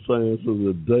believe the science of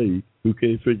the day who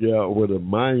can't figure out where the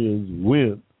Mayans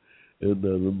went? And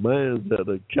the Mayans had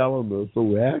a calendar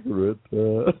so accurate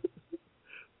that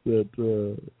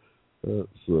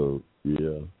so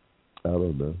yeah, I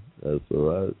don't know. That's all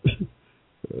right.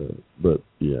 But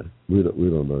yeah, we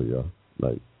don't know, y'all.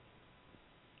 Like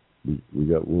we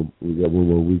got one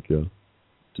more week, y'all.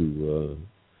 To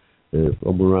if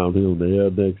I'm around here on the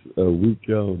air next week,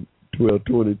 y'all,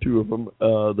 12/22. If I'm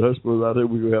the Hushmo's out here,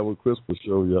 we gonna have a Christmas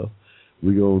show, y'all.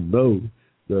 We gonna know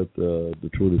that the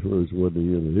 21st wasn't the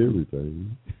end of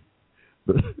everything.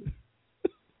 But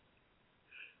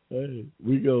hey,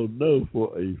 we gonna know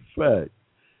for a fact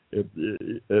if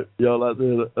y'all out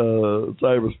there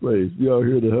cyberspace, y'all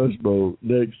hear the Hushmo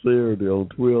next Saturday on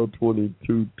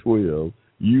 12/22/12,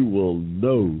 you will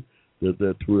know that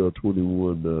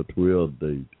 12/21/12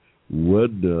 date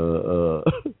wasn't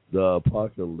the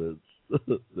apocalypse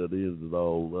that ended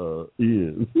all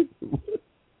ends.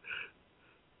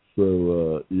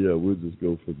 So, yeah, we'll just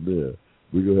go from there.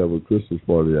 We're going to have a Christmas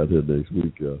party out here next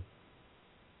week.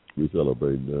 We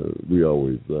celebrate. We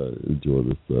always enjoy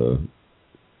this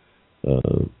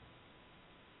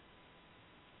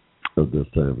of this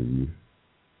time of year.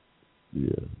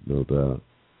 Yeah, no doubt.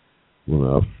 One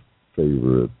of our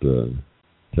favorite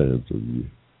times of year.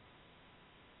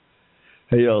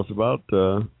 Hey, y'all, it's about,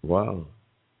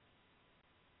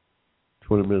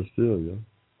 20 minutes still, y'all.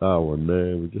 Hour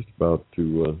 9. We're just about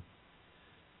to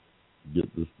get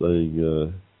this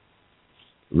thing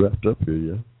wrapped up here,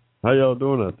 yeah. How y'all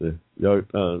doing out there? Y'all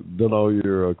done all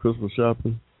your Christmas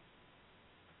shopping?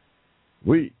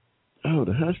 The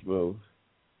Hushmo,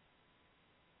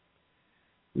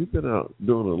 we've been out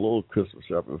doing a little Christmas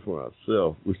shopping for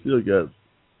ourselves. We still got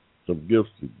some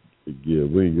gifts to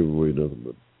give. We ain't giving away nothing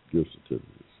but gift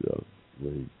certificates, y'all.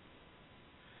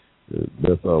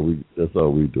 That's all we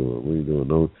doing. We ain't doing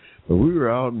no. But we were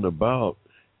out and about.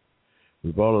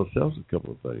 We bought ourselves a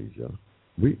couple of things, y'all.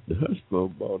 The Hushmo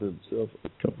bought himself a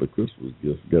couple of Christmas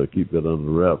gifts. We got to keep that under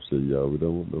wraps here, y'all. We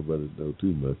don't want nobody to know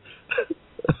too much.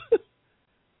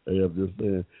 Hey, I'm just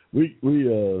saying. We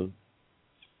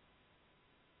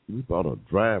bought a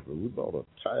driver. We bought a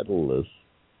titleless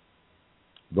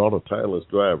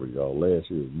driver, y'all. Last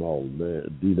year's model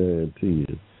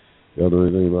D910. Y'all know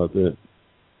anything about that?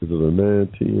 Is it a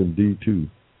 910 D2?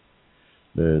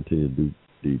 910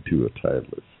 D2, a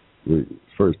titleless.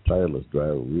 First titleless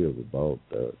driver we ever bought.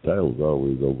 Title's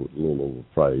always a little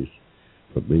overpriced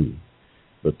for me,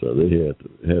 but they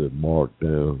had it marked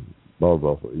down, bought it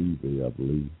off of eBay, I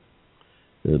believe,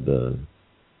 and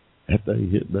that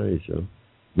thing hit nice, y'all.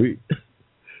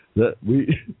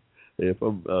 If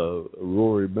I'm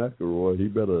Rory McIlroy, he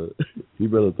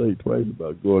better think twice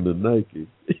about going to Nike.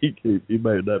 He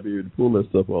might not be able to pull that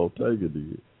stuff off Tiger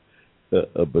did.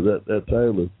 But that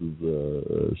timeless is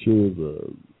sure is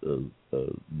a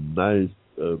nice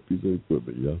piece of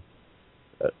equipment, y'all.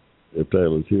 if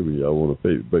Tyler's here, y'all want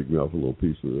to break me off a little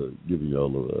piece of giving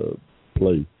y'all a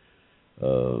play.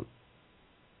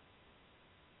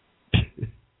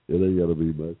 It ain't got to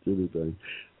be much, anything.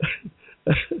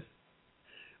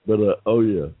 But, oh,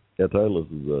 yeah, that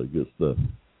Tyler's is good stuff.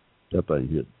 That thing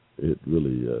hit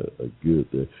really good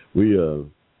there.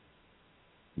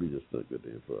 We just took it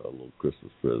in for our little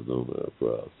Christmas present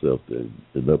for ourselves and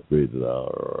upgraded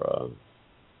our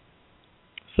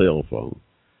cell phone.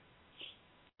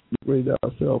 We upgraded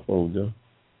our cell phone, y'all.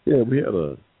 Yeah, we had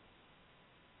an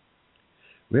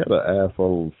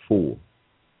iPhone 4.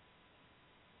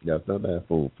 Yeah, it's not an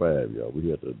iPhone 5, y'all. We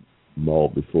had the model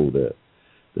before that,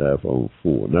 the iPhone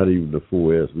 4. Not even the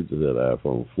 4S. We just had an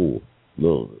iPhone 4.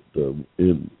 No,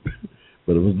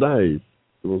 but it was nice.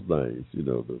 It was nice, you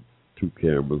know, the 2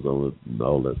 cameras on it and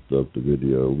all that stuff, the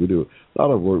video. We do a lot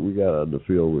of work. We got out in the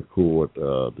field, record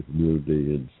the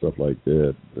community and stuff like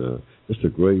that. It's a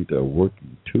great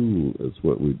working tool is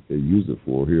what we use it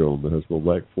for here on the Hushmo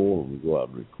Black Forum. We go out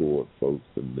and record folks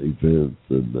and events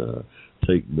and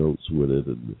take notes with it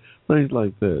and things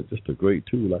like that. Just a great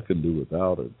tool. I couldn't do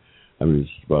without it. I mean,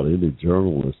 just about any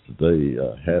journalist today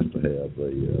has to have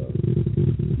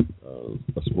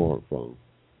a smartphone.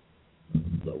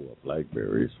 So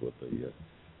BlackBerry is what they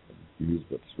use,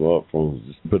 but smartphones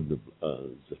just putting the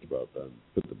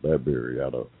BlackBerry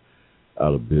out of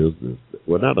business.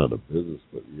 Well, not out of business,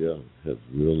 but yeah, has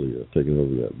really taken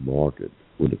over that market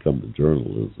when it comes to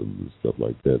journalism and stuff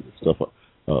like that. Stuff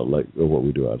like what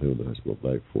we do out here in the Hushmo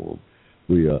Black Forum.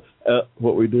 We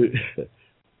what we do.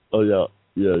 Oh yeah.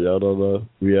 Yeah, y'all don't know.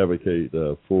 We advocate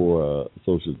for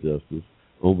social justice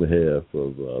on behalf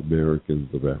of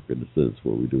Americans of African descent.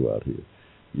 What we do out here.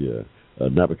 Yeah,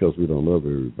 not because we don't love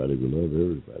everybody. We love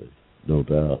everybody, no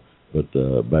doubt. But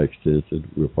by extension,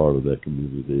 we're part of that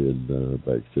community, and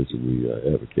by extension, we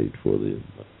advocate for them.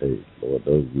 Hey, Lord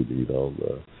knows we need all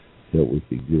the help we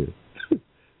can get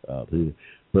out here.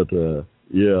 But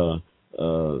yeah,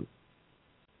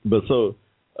 but so.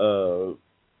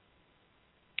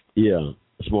 Yeah,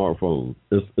 smartphone.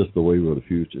 It's the wave of the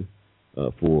future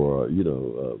for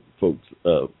folks,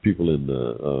 people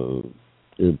into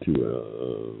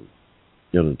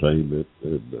entertainment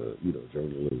and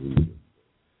journalism,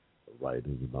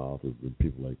 writers and authors and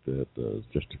people like that. It's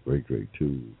just a great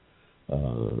tool.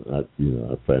 I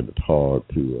find it hard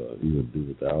to even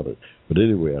do without it. But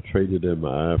anyway, I traded in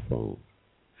my iPhone.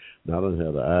 Now I don't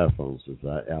have the iPhone since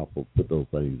Apple put those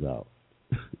things out.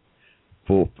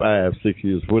 For 5, 6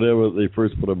 years, whatever they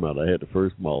first put them out. I had the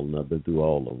first model, and I've been through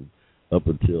all of them up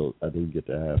until I didn't get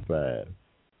the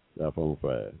iPhone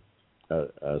 5.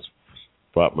 I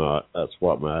swapped my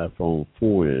iPhone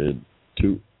 4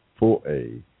 for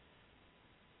a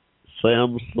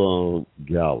Samsung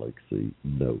Galaxy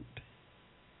Note.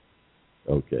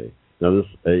 Okay, now this,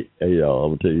 hey y'all,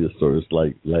 I'm gonna tell you this story. It's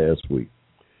like last week.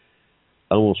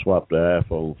 I want to swap the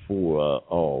iPhone 4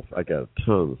 off. I got a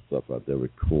ton of stuff out there,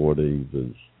 recordings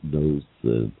and notes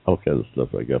and all kinds of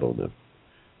stuff I got on there.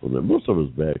 Most of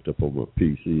it's backed up on my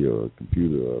PC or a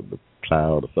computer or the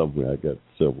cloud or somewhere. I got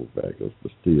several backups,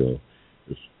 but still,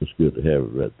 it's good to have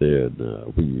it right there.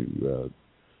 And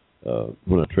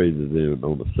when I traded it in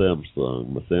on the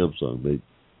my Samsung, they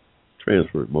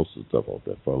transferred most of the stuff off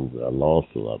that phone. I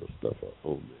lost a lot of stuff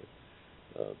on there.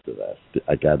 That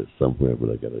I got it somewhere,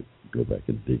 but I got to go back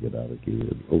and dig it out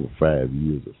again. Over 5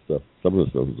 years of stuff. Some of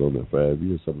the stuff was on there 5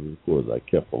 years. Some of the recordings I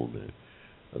kept on there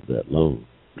that long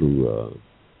through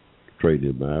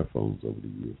trading my iPhones over the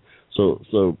years.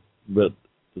 So, but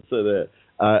to say that,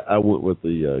 I went with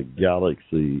the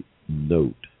Galaxy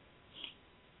Note.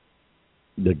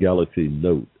 The Galaxy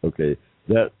Note. Okay,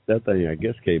 that thing I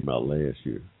guess came out last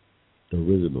year. The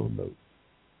original Note.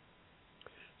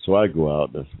 So I go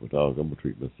out and I said, well, I'm going to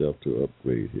treat myself to an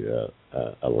upgrade here.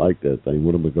 I like that thing.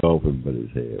 One of my golfing buddies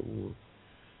had one.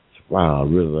 Wow, I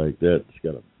really like that. It's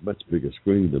got a much bigger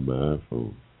screen than my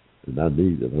iPhone. And I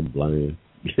need it. I'm blind.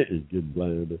 It's getting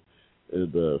blinder.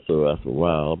 And so I said,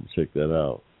 wow, I'm going to check that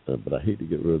out. But I hate to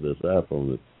get rid of this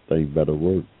iPhone. That thing better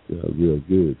work real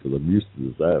good because I'm used to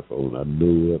this iPhone. I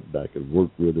know it. I can work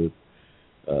with it.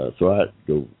 So I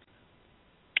go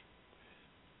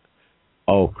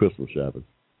all Christmas shopping.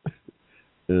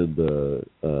 And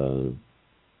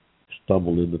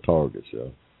stumble into Targets,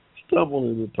 y'all.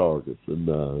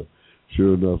 And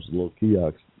sure enough, there's little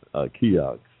kiosks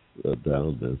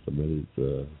down there. Somebody's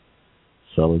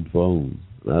selling phones.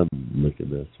 And I'm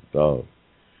looking at some dog.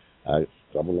 I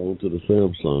stumble onto the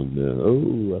Samsung now.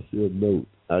 Oh, I see a note.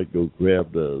 I go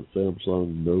grab the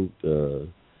Samsung Note.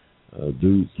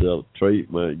 Dude sell trade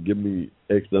give me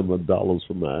X number of dollars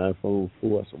for my iPhone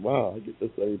 4. I said, wow, I get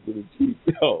this thing pretty cheap.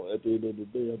 Yo, at the end of the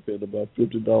day, I'm paying about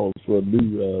 $50 for a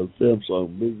new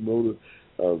Samsung big motor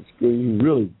screen.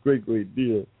 Really great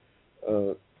deal.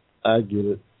 I get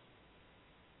it.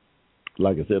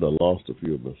 Like I said, I lost a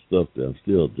few of my stuff there. I'm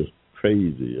still just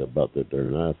crazy about that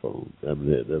darn iPhone. I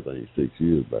haven't had that thing 6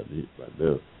 years by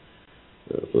now.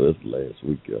 So that's last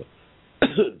week.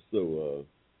 So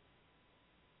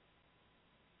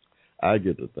I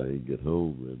get the thing, get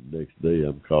home, and next day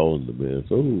I'm calling the man.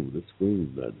 So, this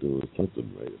screen's not doing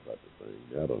something right about the thing.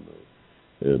 I don't know.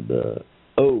 And,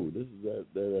 this is that.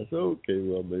 I said, okay,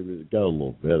 well, maybe it got a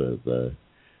little better.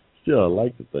 Still, I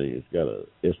like the thing. It's got a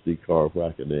SD card where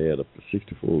I can add up to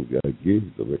 64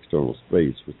 gigs of external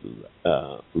space, which is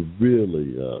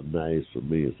really nice for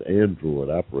me. It's an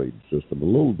Android operating system, a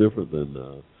little different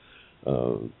than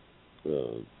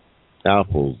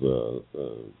Apple's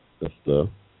stuff.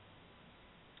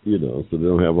 You know, so they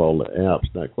don't have all the apps,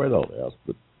 not quite all the apps,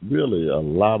 but really a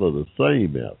lot of the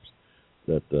same apps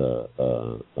that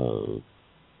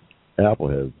Apple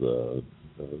has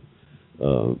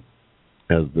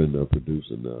been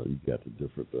producing. You got the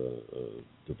different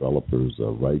developers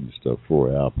writing stuff for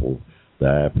Apple, the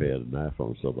iPad and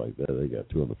iPhone, stuff like that. They got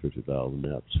 250,000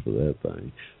 apps for that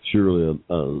thing. Surely,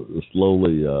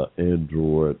 slowly,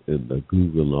 Android and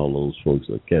Google and all those folks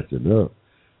are catching up.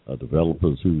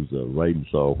 Developers who's writing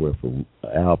software for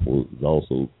Apple is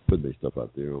also putting their stuff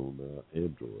out there on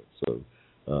Android. So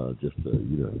they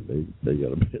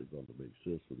got to make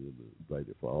sense for them to write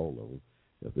it for all of them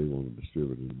if they want to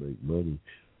distribute it and make money.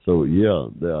 So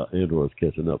the Android's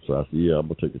catching up. So I said, I'm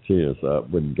gonna take a chance. I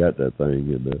went and got that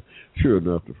thing, and sure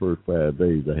enough, the first 5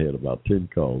 days I had about 10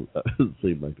 calls. It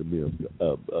seemed like to me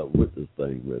with this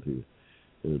thing right here,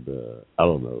 and I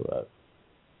don't know.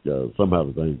 Somehow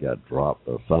the thing got dropped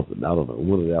or something. I don't know.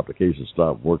 One of the applications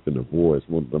stopped working. The voice,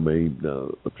 one of the main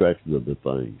attractions of the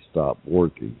thing, stopped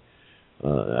working.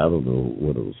 I don't know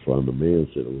what it was from. The man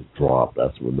said it was dropped.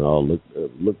 That's when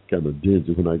it looked kind of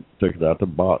dingy when I took it out the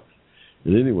box.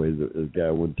 And anyway, the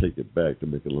guy wouldn't take it back, to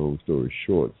make a long story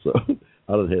short. So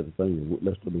I done had the thing in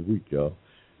less than a week, y'all.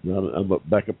 Now I'm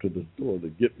back up to the store to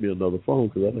get me another phone,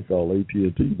 because I think call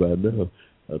AT&T by now.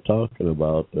 Talking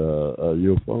about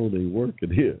your phone ain't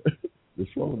working here. This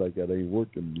phone I got ain't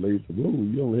working. Lady said,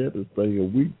 you only had this thing a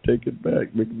week. Take it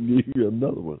back. Make them give you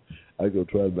another one. I go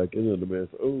try it back in there. The man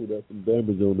said, that's some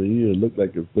damage on the end. Look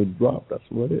like it's been dropped. I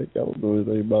said, well, heck, I don't know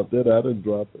anything about that. I didn't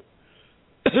drop it.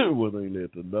 One thing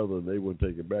led to another, and they wouldn't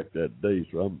take it back that day.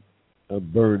 So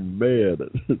I'm burned mad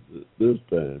this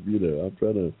time. You know, I'm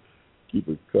trying to keep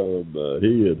a calm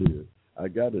head here. I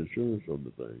got insurance on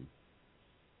the thing.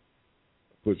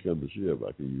 Push comes to shove,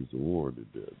 I can use the warranty,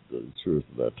 the insurance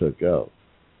that I took out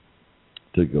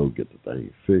to go get the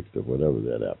thing fixed or whatever,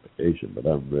 that application. But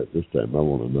I'm ready this time. I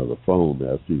want another phone.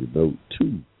 Now I see the Note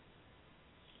 2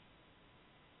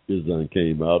 is done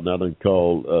came out, and I done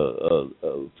called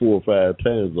 4 or 5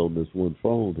 times on this one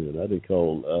phone here. And I didn't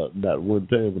call not one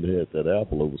time when they had that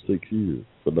Apple over 6 years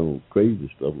for no crazy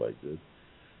stuff like this.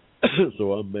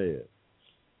 So I'm mad.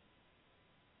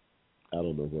 I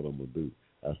don't know what I'm gonna do.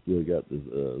 I still got this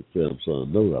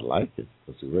Samsung Note. I like it.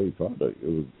 It's a great product. It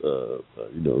was,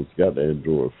 it's got the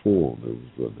Android 4 on it. Was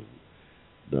running.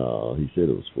 No, he said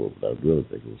it was 4, but I really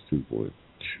think it was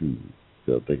 2.2.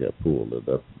 I think I pulled it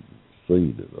up and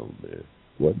seen it on there. It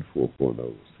wasn't 4.0, it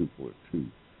was 2.2.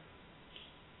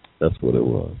 That's what it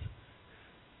was.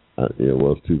 It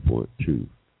was 2.2.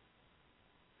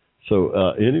 So,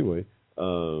 anyway,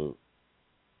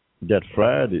 that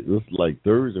Friday, it was like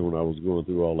Thursday when I was going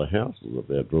through all the houses up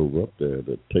there. I drove up there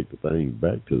to take the thing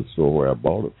back to the store where I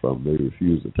bought it from. They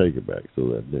refused to take it back. So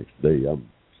that next day, I'm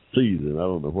seasoned. I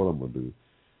don't know what I'm going to do.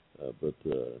 But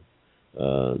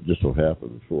just so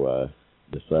happened before I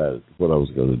decided what I was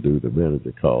going to do, the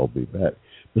manager called me back.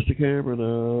 Mr.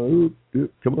 Cameron,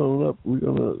 come on up. We're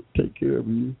going to take care of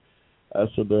you. I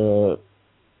said,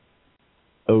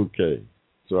 okay.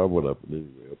 So I went up and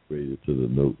anyway upgraded to the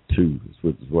Note 2,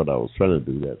 which is what I was trying to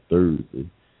do that Thursday.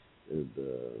 And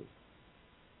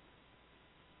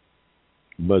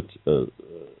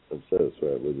I'm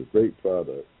satisfied with it. Great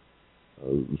product,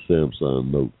 the Samsung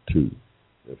Note 2.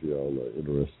 If y'all are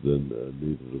interested in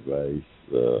needing a device,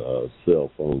 a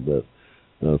cell phone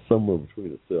that's somewhere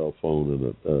between a cell phone and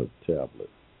a tablet.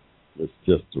 It's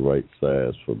just the right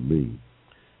size for me.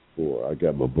 I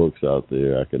got my books out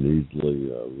there. I can easily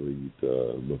read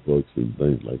my books and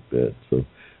things like that. So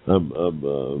I'm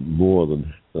more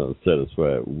than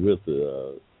satisfied with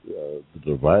the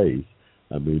device.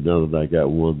 I mean, now that I got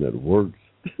one that works,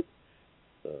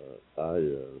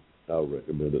 I I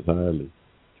recommend it highly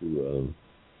to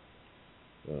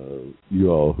you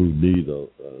all who need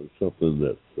something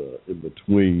that's in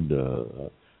between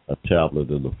a tablet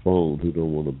and a phone, who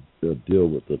don't want to deal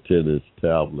with the 10-inch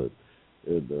tablet,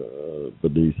 and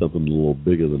but need something a little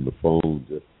bigger than the phone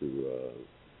just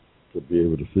to be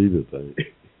able to see the thing.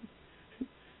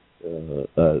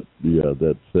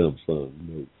 That Samsung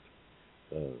Note.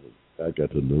 I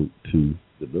got the Note 2.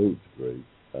 The Note's great.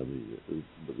 I mean,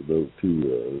 but the Note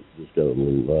 2 just got a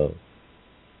little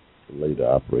later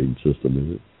operating system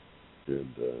in it,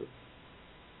 and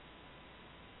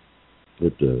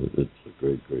it's a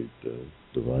great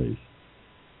device,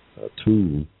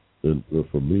 tool, and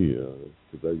for me,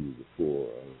 because I use it for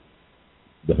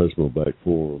the Hushmo Black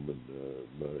Forum and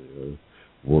my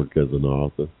work as an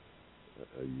author.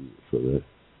 I use it for that.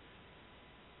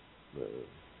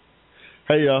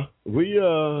 Hey, we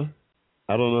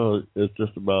I don't know. It's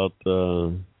just about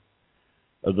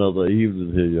another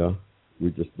evening here, y'all.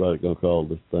 We just about gonna call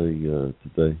this thing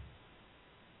today.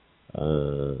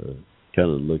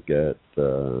 Kind of look at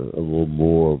a little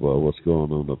more of what's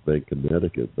going on up in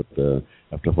Connecticut, but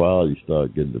after a while you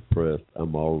start getting depressed.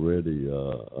 I'm already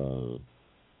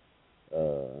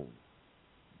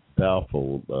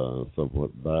baffled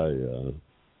somewhat by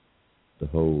the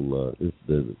whole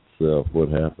incident itself. What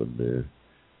happened there?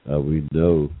 We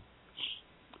know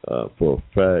for a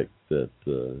fact that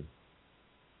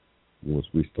once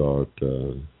we start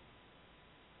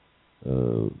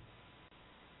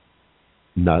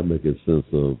not making sense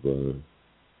of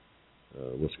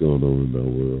what's going on in our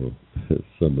world,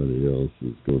 somebody else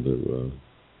is going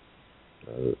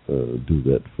to do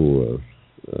that for us,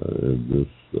 and this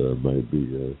might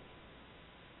be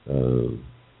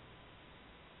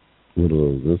one of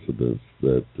those incidents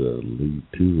that lead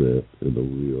to that in a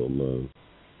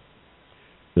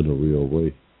real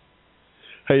way.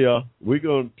 Hey, y'all, we're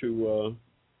going to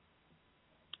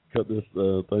cut this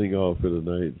thing off for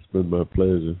tonight. It's been my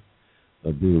pleasure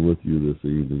being with you this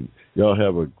evening. Y'all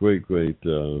have a great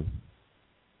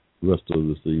rest of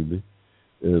this evening,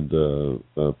 and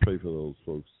pray for those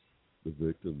folks, the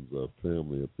victims,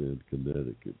 family up there in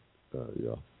Connecticut.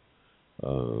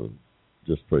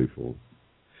 Just pray for them.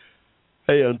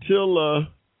 Hey, until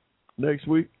next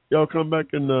week, y'all come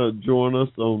back and join us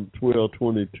on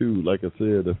 12/22. Like I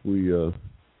said, if we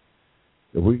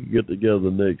can get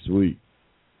together next week,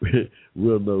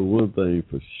 we'll know one thing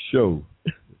for sure,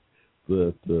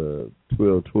 that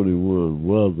 12/21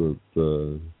 wasn't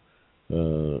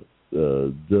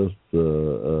just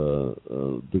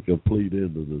the complete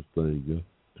end of this thing.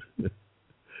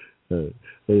 Hey,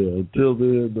 until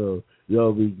then,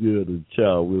 y'all be good and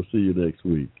ciao. We'll see you next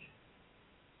week.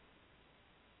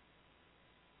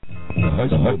 The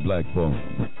Hushmo Black Forum,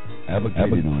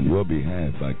 advocating on your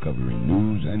behalf by covering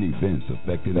news and events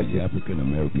affecting the African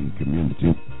American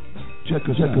community. Check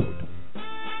us out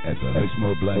at the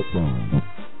Hushmo Black Forum,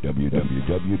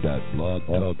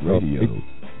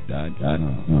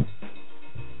 www.blogtalkradio.com.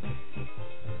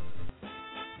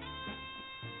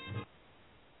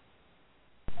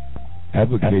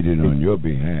 Advocating on your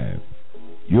behalf.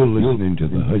 You're listening to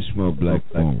the Hushmo Black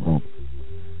Forum.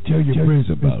 Tell your friends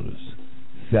about us.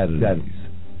 Saturdays,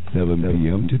 7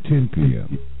 p.m. to 10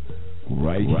 p.m.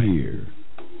 Right here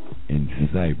in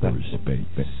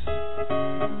cyberspace.